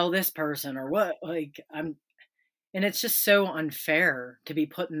did you tell this person or what? Like, and it's just so unfair to be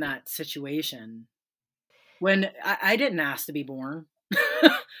put in that situation when I didn't ask to be born.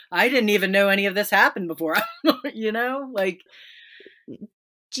 I didn't even know any of this happened before. Like,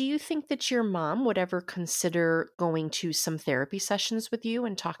 Do you think that your mom would ever consider going to some therapy sessions with you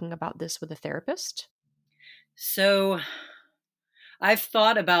and talking about this with a therapist? so I've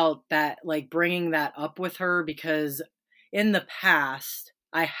thought about that, like bringing that up with her, because in the past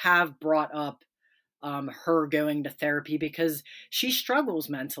I have brought up her going to therapy because she struggles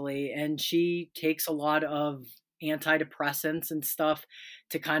mentally and she takes a lot of antidepressants and stuff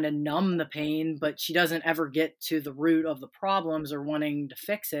to kind of numb the pain, but she doesn't ever get to the root of the problems or wanting to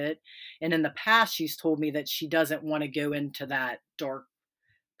fix it. And in the past, she's told me that she doesn't want to go into that dark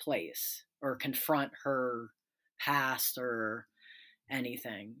place or confront her past or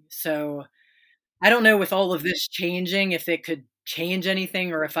anything. So I don't know, with all of this changing, if it could change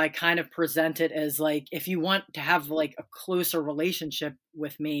anything, or if I kind of present it as like, if you want to have like a closer relationship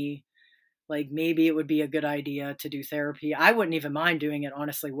with me, like maybe it would be a good idea to do therapy. I wouldn't even mind doing it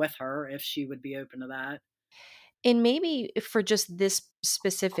honestly with her if she would be open to that. And maybe for just this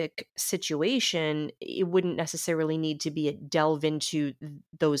specific situation, it wouldn't necessarily need to be a delve into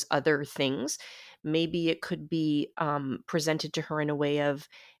those other things. Maybe it could be presented to her in a way of,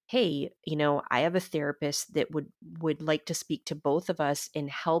 "Hey, I have a therapist that would like to speak to both of us and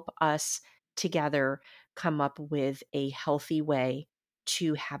help us together come up with a healthy way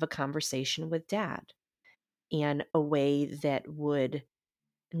to have a conversation with dad, and a way that would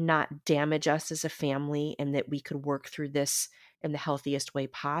not damage us as a family, and that we could work through this in the healthiest way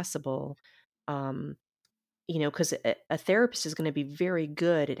possible." Um, because a therapist is going to be very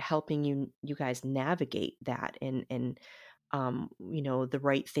good at helping you guys navigate that, and the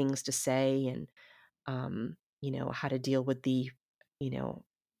right things to say, and how to deal with the you know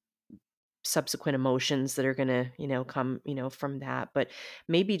subsequent emotions that are going to come from that. But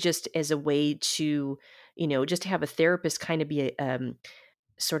maybe just as a way to just have a therapist kind of be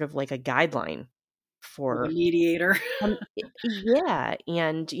sort of like a guideline Like a for mediator. yeah.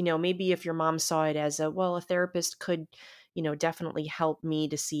 And maybe if your mom saw it as a therapist could definitely help me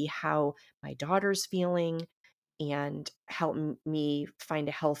to see how my daughter's feeling, and help me find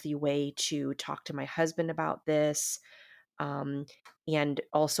a healthy way to talk to my husband about this, um, and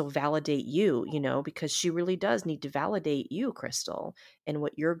also validate you, because she really does need to validate you, Crystal, and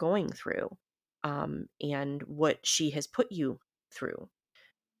what you're going through, and what she has put you through.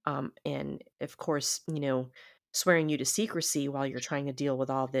 And of course, swearing you to secrecy while you're trying to deal with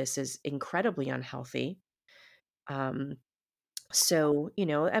all this is incredibly unhealthy. Um, So,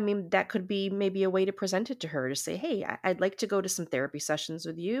 I mean, that could be maybe a way to present it to her to say, hey, I'd like to go to some therapy sessions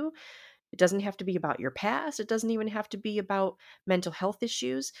with you. It doesn't have to be about your past. It doesn't even have to be about mental health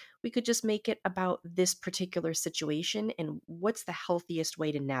issues. We could just make it about this particular situation and what's the healthiest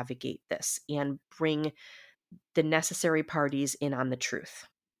way to navigate this and bring the necessary parties in on the truth.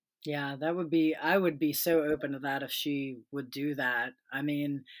 Yeah, I would be so open to that if she would do that. I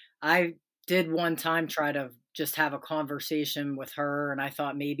mean, I did one time try to just have a conversation with her, and I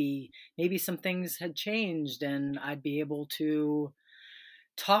thought maybe some things had changed and I'd be able to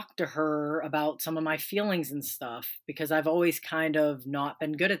talk to her about some of my feelings and stuff, because I've always kind of not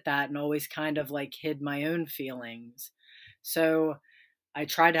been good at that and always kind of like hid my own feelings. So I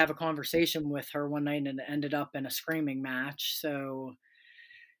tried to have a conversation with her one night and it ended up in a screaming match. So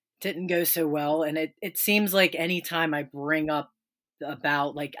didn't go so well. And it seems like anytime I bring up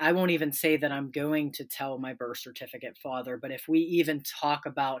about, like, I won't even say that I'm going to tell my birth certificate father, but if we even talk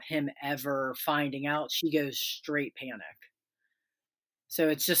about him ever finding out, she goes straight panic. So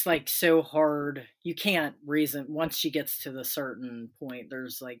it's just like so hard. You can't reason once she gets to the certain point.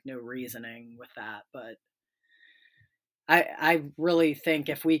 There's like no reasoning with that. But I really think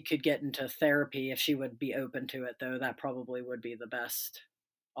if we could get into therapy, if she would be open to it, though, that probably would be the best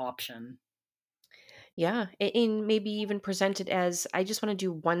option. Yeah. And maybe even present it as I just want to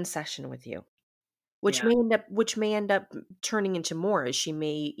do one session with you. Which Yeah. may end up turning into more as she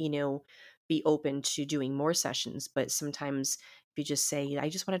may, be open to doing more sessions, but sometimes if you just say, "I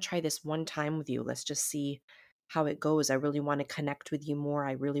just wanna try this one time with you, let's just see how it goes. I really wanna connect with you more.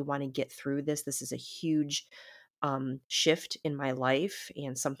 I really wanna get through this. This is a huge, shift in my life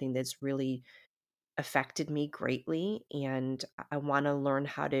and something that's really affected me greatly, and I wanna learn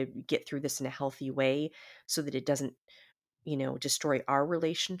how to get through this in a healthy way so that it doesn't, destroy our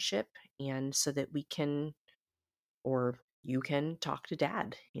relationship and so that we can or you can talk to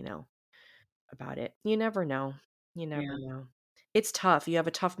dad, about it. You never know. You never Yeah. know. It's tough. You have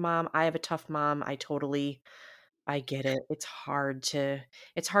a tough mom. I have a tough mom. I get it. It's hard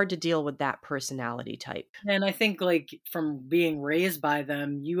to deal with that personality type. And I think, like, from being raised by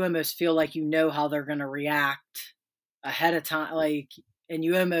them, you almost feel like you know how they're going to react ahead of time. Like, and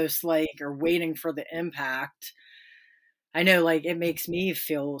you almost like are waiting for the impact. I know, like, it makes me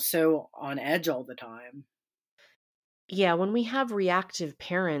feel so on edge all the time. Yeah, when we have reactive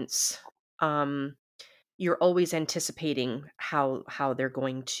parents, um, you're always anticipating how they're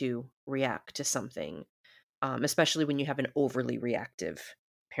going to react to something, especially when you have an overly reactive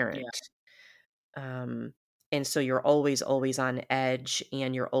Yeah. parent. Um, and so you're always on edge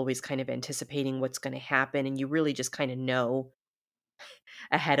and you're always kind of anticipating what's going to happen and you really just kind of know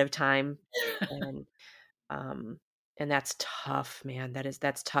ahead of time and um and that's tough, man.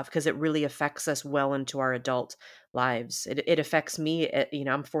 That's tough because it really affects us well into our adult lives. It affects me at,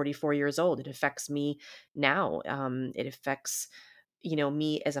 I'm 44 years old. It affects me now. It affects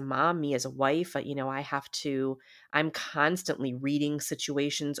me as a mom, me as a wife. I'm constantly reading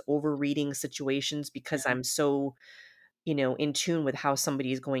situations, over reading situations because Yeah. I'm so in tune with how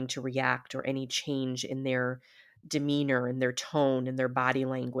somebody is going to react or any change in their demeanor, in their tone, in their body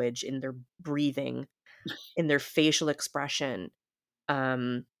language, in their breathing, in their facial expression.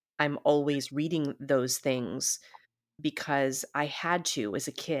 Um, I'm always reading those things because I had to, as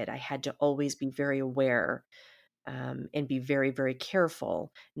a kid, I had to always be very aware and be very, very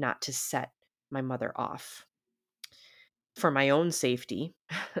careful not to set my mother off for my own safety.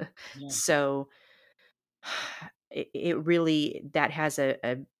 Yeah. So it really that has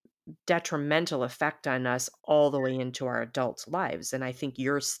a detrimental effect on us all the way into our adult lives, and I think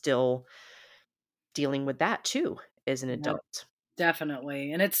you're still dealing with that too as an Yeah. adult.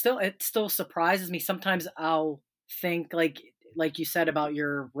 Definitely. And it still surprises me. Sometimes I'll think, like you said about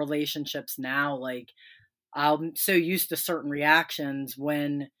your relationships now, like, I'm so used to certain reactions.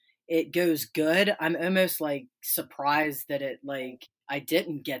 When it goes good, I'm almost like surprised that it, like, I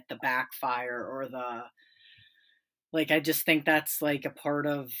didn't get the backfire or the, like, I just think that's like a part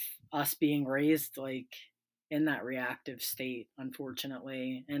of us being raised like in that reactive state,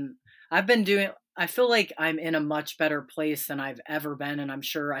 unfortunately. And I feel like I'm in a much better place than I've ever been, and I'm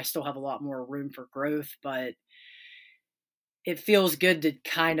sure I still have a lot more room for growth, but it feels good to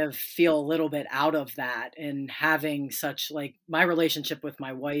kind of feel a little bit out of that. And having such, like, my relationship with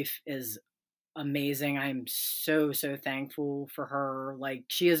my wife is amazing. I'm so thankful for her. Like,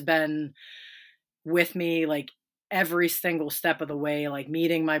 she has been with me like every single step of the way, like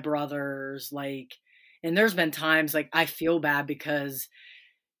meeting my brothers, like, and there's been times like I feel bad because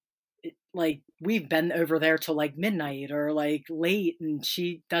like we've been over there till like midnight or like late, and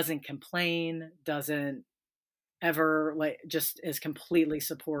she doesn't complain, doesn't ever like just is completely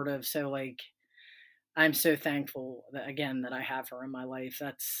supportive. So like I'm so thankful that again that I have her in my life.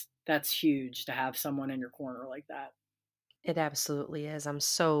 That's huge to have someone in your corner like that. It absolutely is. I'm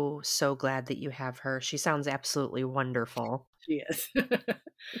so, so glad that you have her. She sounds absolutely wonderful. She is.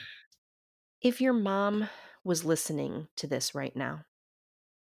 If your mom was listening to this right now,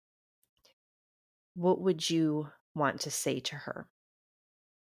 what would you want to say to her?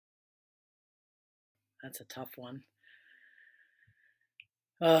 That's a tough one.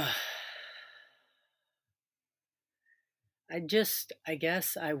 Uh, I guess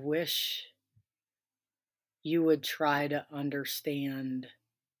I wish you would try to understand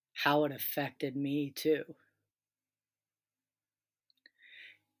how it affected me too.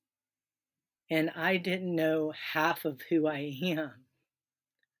 And I didn't know half of who I am.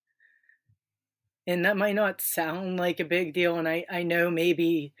 And that might not sound like a big deal. And I know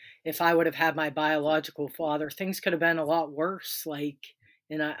maybe if I would have had my biological father, things could have been a lot worse.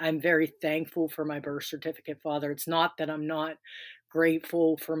 And I'm very thankful for my birth certificate father. It's not that I'm not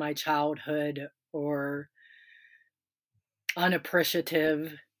grateful for my childhood or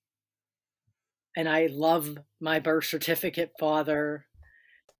unappreciative. And I love my birth certificate father,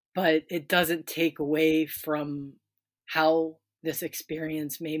 but it doesn't take away from how this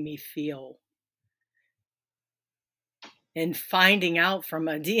experience made me feel. And finding out from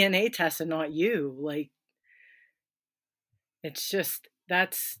a DNA test and not you, like, it's just,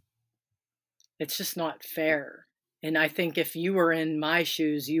 it's just not fair. And I think if you were in my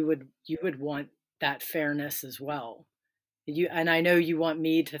shoes, you would want that fairness as well. And I know you want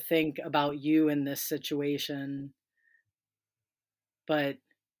me to think about you in this situation, but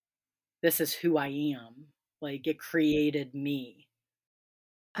this is who I am. Like it created me.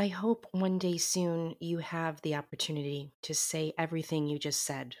 I hope one day soon you have the opportunity to say everything you just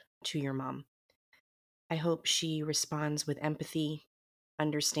said to your mom. I hope she responds with empathy,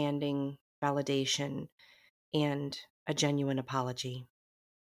 understanding, validation, and a genuine apology.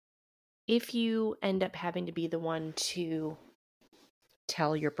 If you end up having to be the one to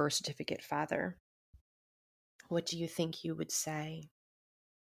tell your birth certificate father, what do you think you would say?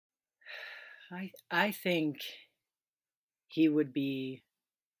 I think he would be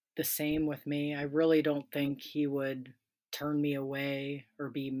the same with me. I really don't think he would turn me away or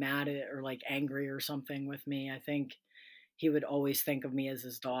be mad at or like angry or something with me. I think he would always think of me as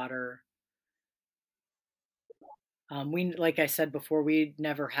his daughter. We, like I said before, we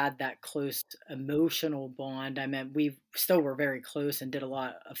never had that close emotional bond. I mean, we still were very close and did a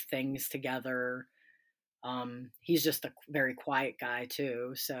lot of things together. He's just a very quiet guy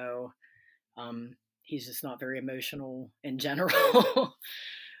too, so he's just not very emotional in general.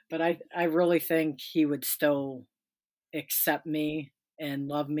 But I really think he would still accept me and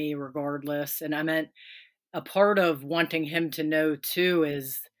love me regardless. And I meant a part of wanting him to know too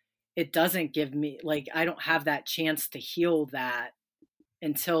is it doesn't give me like I don't have that chance to heal that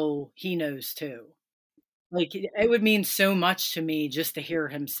until he knows too. Like it would mean so much to me just to hear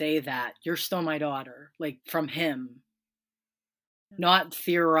him say that you're still my daughter, like from him, not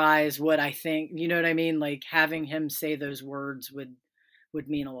theorize what I think. You know what I mean? Like having him say those words would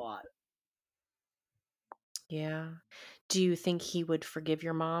mean a lot. Yeah. Do you think he would forgive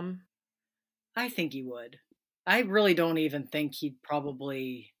your mom? I think he would. I really don't even think he'd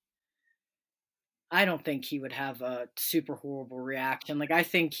probably I don't think he would have a super horrible reaction. Like I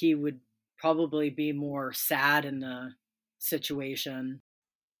think he would probably be more sad in the situation.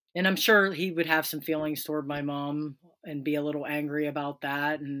 And I'm sure he would have some feelings toward my mom and be a little angry about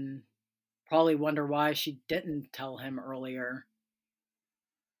that and probably wonder why she didn't tell him earlier.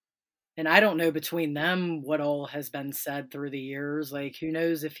 And I don't know between them what all has been said through the years. Like who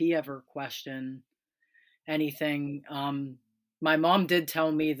knows if he ever questioned anything. My mom did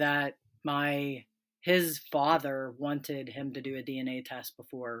tell me that my his father wanted him to do a DNA test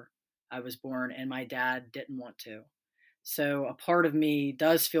before I was born, and my dad didn't want to. So a part of me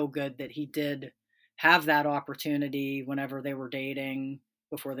does feel good that he did have that opportunity whenever they were dating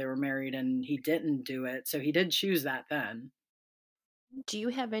before they were married, and he didn't do it. So he did choose that then. Do you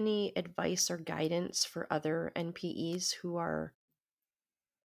have any advice or guidance for other NPEs who are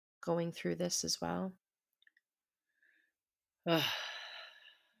going through this as well? Ugh,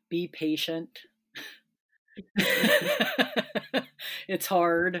 be patient. It's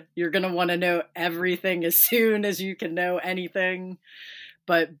hard. You're going to want to know everything as soon as you can know anything,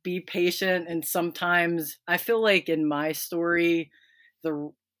 but be patient. And sometimes I feel like in my story,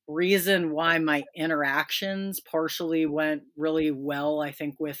 the reason why my interactions partially went really well, I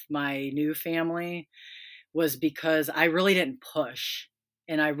think, with my new family was because I really didn't push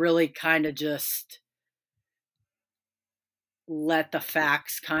and I really kind of just let the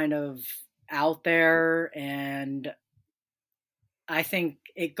facts kind of out there. And I think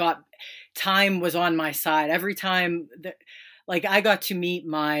time was on my side every time that, like, I got to meet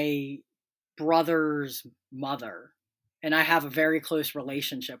my brother's mother, and I have a very close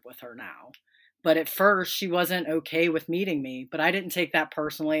relationship with her now. But at first, she wasn't okay with meeting me, but I didn't take that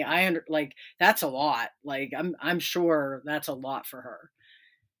personally. Like, that's a lot. Like, I'm sure that's a lot for her.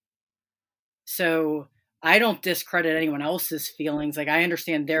 So I don't discredit anyone else's feelings. Like, I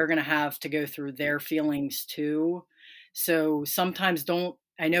understand they're going to have to go through their feelings too. So sometimes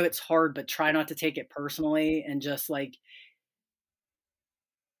I know it's hard, but try not to take it personally and just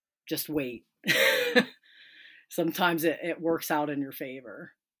wait. Sometimes it works out in your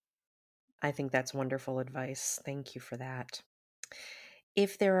favor. I think that's wonderful advice. Thank you for that.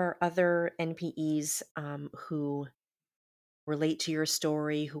 If there are other NPEs who relate to your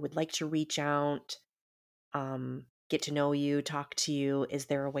story, who would like to reach out, get to know you, talk to you, is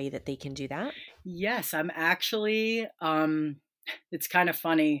there a way that they can do that? Yes, I'm actually, it's kind of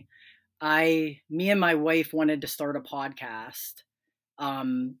funny. Me and my wife wanted to start a podcast.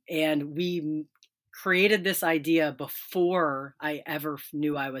 And we created this idea before I ever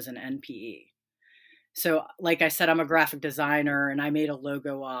knew I was an NPE. So, like I said, I'm a graphic designer and I made a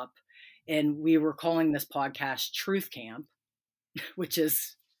logo up, and we were calling this podcast Truth Camp, which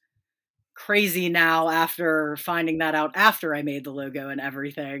is crazy now after finding that out after I made the logo and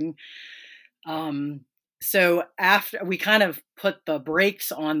everything. Um, so after we kind of put the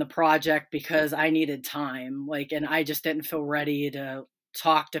brakes on the project because I needed time, and I just didn't feel ready to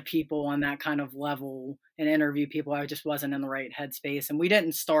talk to people on that kind of level and interview people. I just wasn't in the right headspace, and we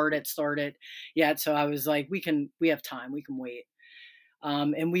didn't start it yet. So I was like, we have time, we can wait.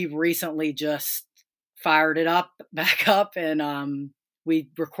 And we recently just fired it up back up, and we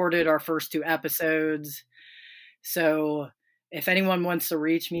recorded our first 2 episodes. So if anyone wants to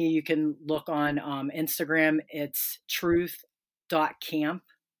reach me, you can look on Instagram. It's truth.camp.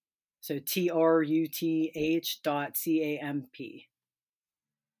 So TRUTH.CAMP.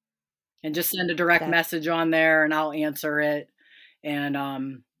 And just send a direct That message on there and I'll answer it.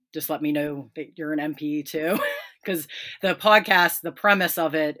 And just let me know that you're an NPE too. Because the podcast, the premise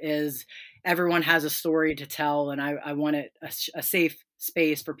of it is everyone has a story to tell. And I want it a safe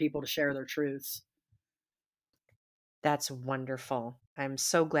space for people to share their truths. That's wonderful. I'm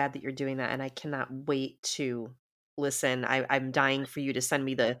so glad that you're doing that, and I cannot wait to listen. I'm dying for you to send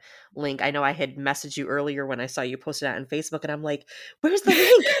me the link. I know I had messaged you earlier when I saw you posted that on Facebook, and I'm like, "Where's the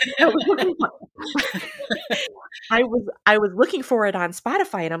link?" I was looking for I was looking for it on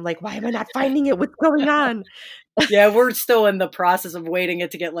Spotify, and I'm like, "Why am I not finding it? What's going on?" Yeah, we're still in the process of waiting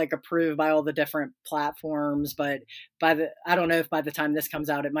it to get approved by all the different platforms. But I don't know if by the time this comes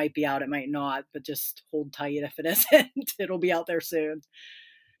out, it might be out, it might not. But just hold tight if it isn't. It'll be out there soon.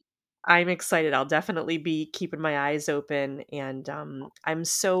 I'm excited. I'll definitely be keeping my eyes open, and I'm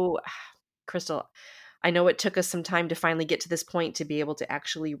so Crystal, I know it took us some time to finally get to this point to be able to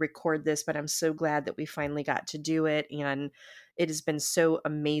actually record this, but I'm so glad that we finally got to do it. And it has been so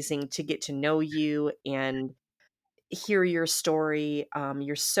amazing to get to know you and hear your story.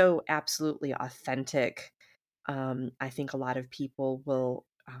 You're so absolutely authentic. I think a lot of people will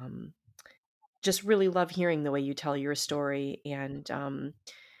just really love hearing the way you tell your story and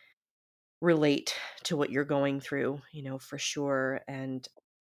relate to what you're going through, for sure. And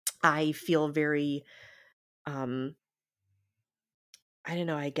I feel very, um, I don't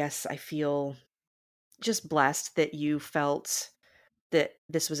know, I guess I feel just blessed that you felt that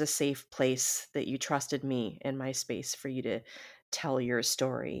this was a safe place, that you trusted me in my space for you to tell your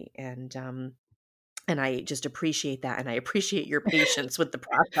story. And I just appreciate that. And I appreciate your patience with the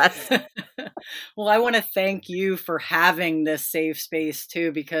process. Well, I want to thank you for having this safe space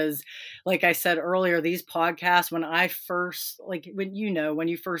too, because like I said earlier, these podcasts, when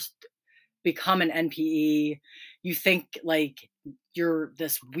you first become an NPE, you think you're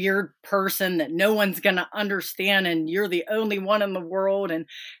this weird person that no one's going to understand and you're the only one in the world. And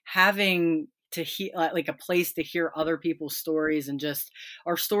having to hear a place to hear other people's stories, and just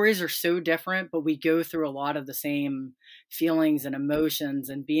our stories are so different, but we go through a lot of the same feelings and emotions,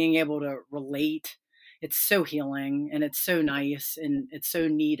 and being able to relate, it's so healing and it's so nice and it's so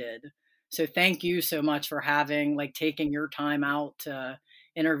needed. So thank you so much for taking your time out to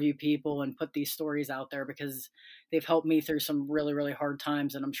interview people and put these stories out there, because they've helped me through some really, really hard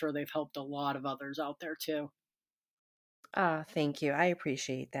times. And I'm sure they've helped a lot of others out there too. Thank you. I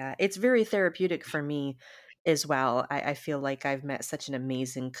appreciate that. It's very therapeutic for me as well. I feel like I've met such an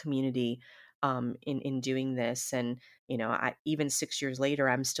amazing community in doing this. And, even 6 years later,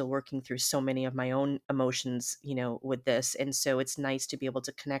 I'm still working through so many of my own emotions, with this. And so it's nice to be able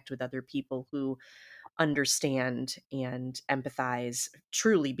to connect with other people who understand and empathize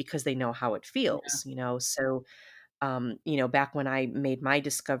truly because they know how it feels, So, back when I made my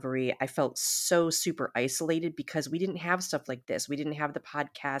discovery, I felt so super isolated because we didn't have stuff like this. We didn't have the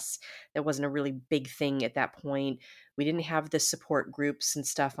podcasts. That wasn't a really big thing at that point. We didn't have the support groups and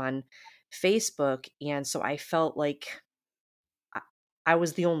stuff on Facebook. And so I felt like I, I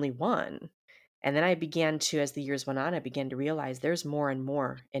was the only one. And then I began to, as the years went on, I began to realize there's more and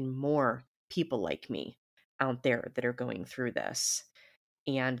more people like me out there that are going through this.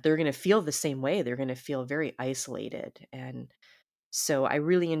 And they're going to feel the same way. They're going to feel very isolated. And so I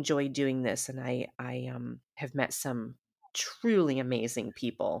really enjoy doing this. And I have met some truly amazing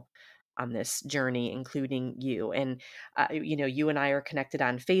people on this journey, including you. And, you and I are connected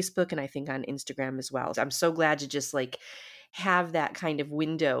on Facebook and I think on Instagram as well. So I'm so glad to just like have that kind of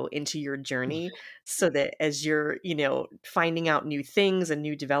window into your journey so that as you're, finding out new things and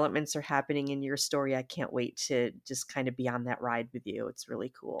new developments are happening in your story, I can't wait to just kind of be on that ride with you. It's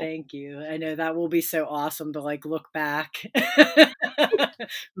really cool. Thank you. I know that will be so awesome to like look back.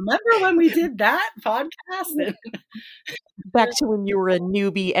 Remember when we did that podcast? Back to when you were a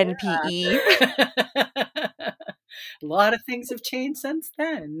newbie NPE. A lot of things have changed since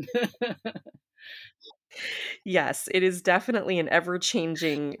then. Yes, it is definitely an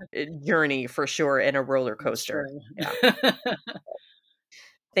ever-changing journey for sure and a roller coaster. Yeah.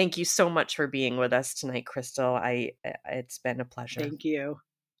 Thank you so much for being with us tonight, Crystal. It's been a pleasure. Thank you.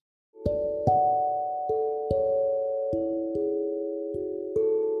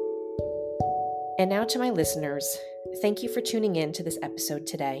 And now to my listeners, thank you for tuning in to this episode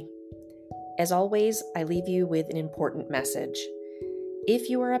today. As always, I leave you with an important message.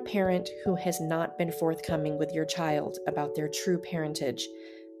 If you are a parent who has not been forthcoming with your child about their true parentage,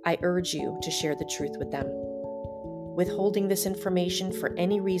 I urge you to share the truth with them. Withholding this information for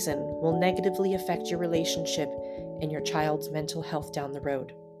any reason will negatively affect your relationship and your child's mental health down the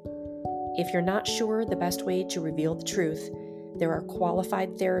road. If you're not sure the best way to reveal the truth, there are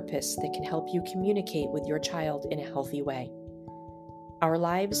qualified therapists that can help you communicate with your child in a healthy way. Our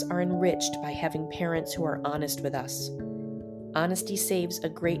lives are enriched by having parents who are honest with us. Honesty saves a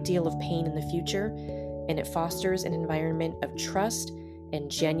great deal of pain in the future, and it fosters an environment of trust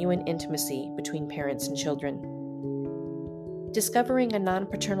and genuine intimacy between parents and children. Discovering a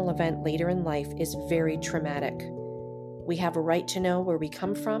non-paternal event later in life is very traumatic. We have a right to know where we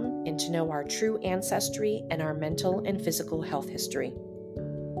come from and to know our true ancestry and our mental and physical health history.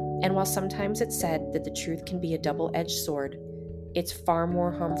 And while sometimes it's said that the truth can be a double-edged sword, it's far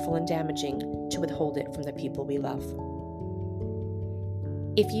more harmful and damaging to withhold it from the people we love.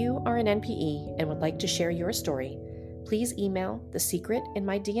 If you are an NPE and would like to share your story, please email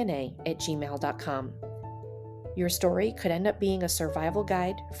thesecretinmydna@gmail.com. Your story could end up being a survival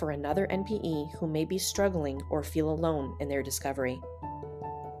guide for another NPE who may be struggling or feel alone in their discovery.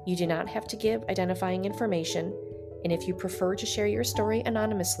 You do not have to give identifying information, and if you prefer to share your story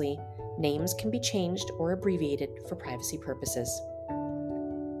anonymously, names can be changed or abbreviated for privacy purposes.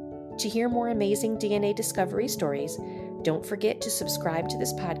 To hear more amazing DNA discovery stories, don't forget to subscribe to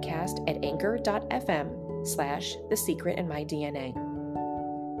this podcast at anchor.fm/thesecretinmydna.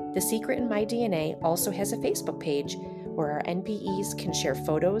 The Secret in My DNA also has a Facebook page where our NPEs can share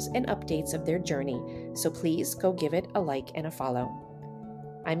photos and updates of their journey, so please go give it a like and a follow.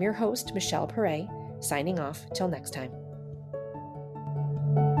 I'm your host, Michelle Perret, signing off till next time.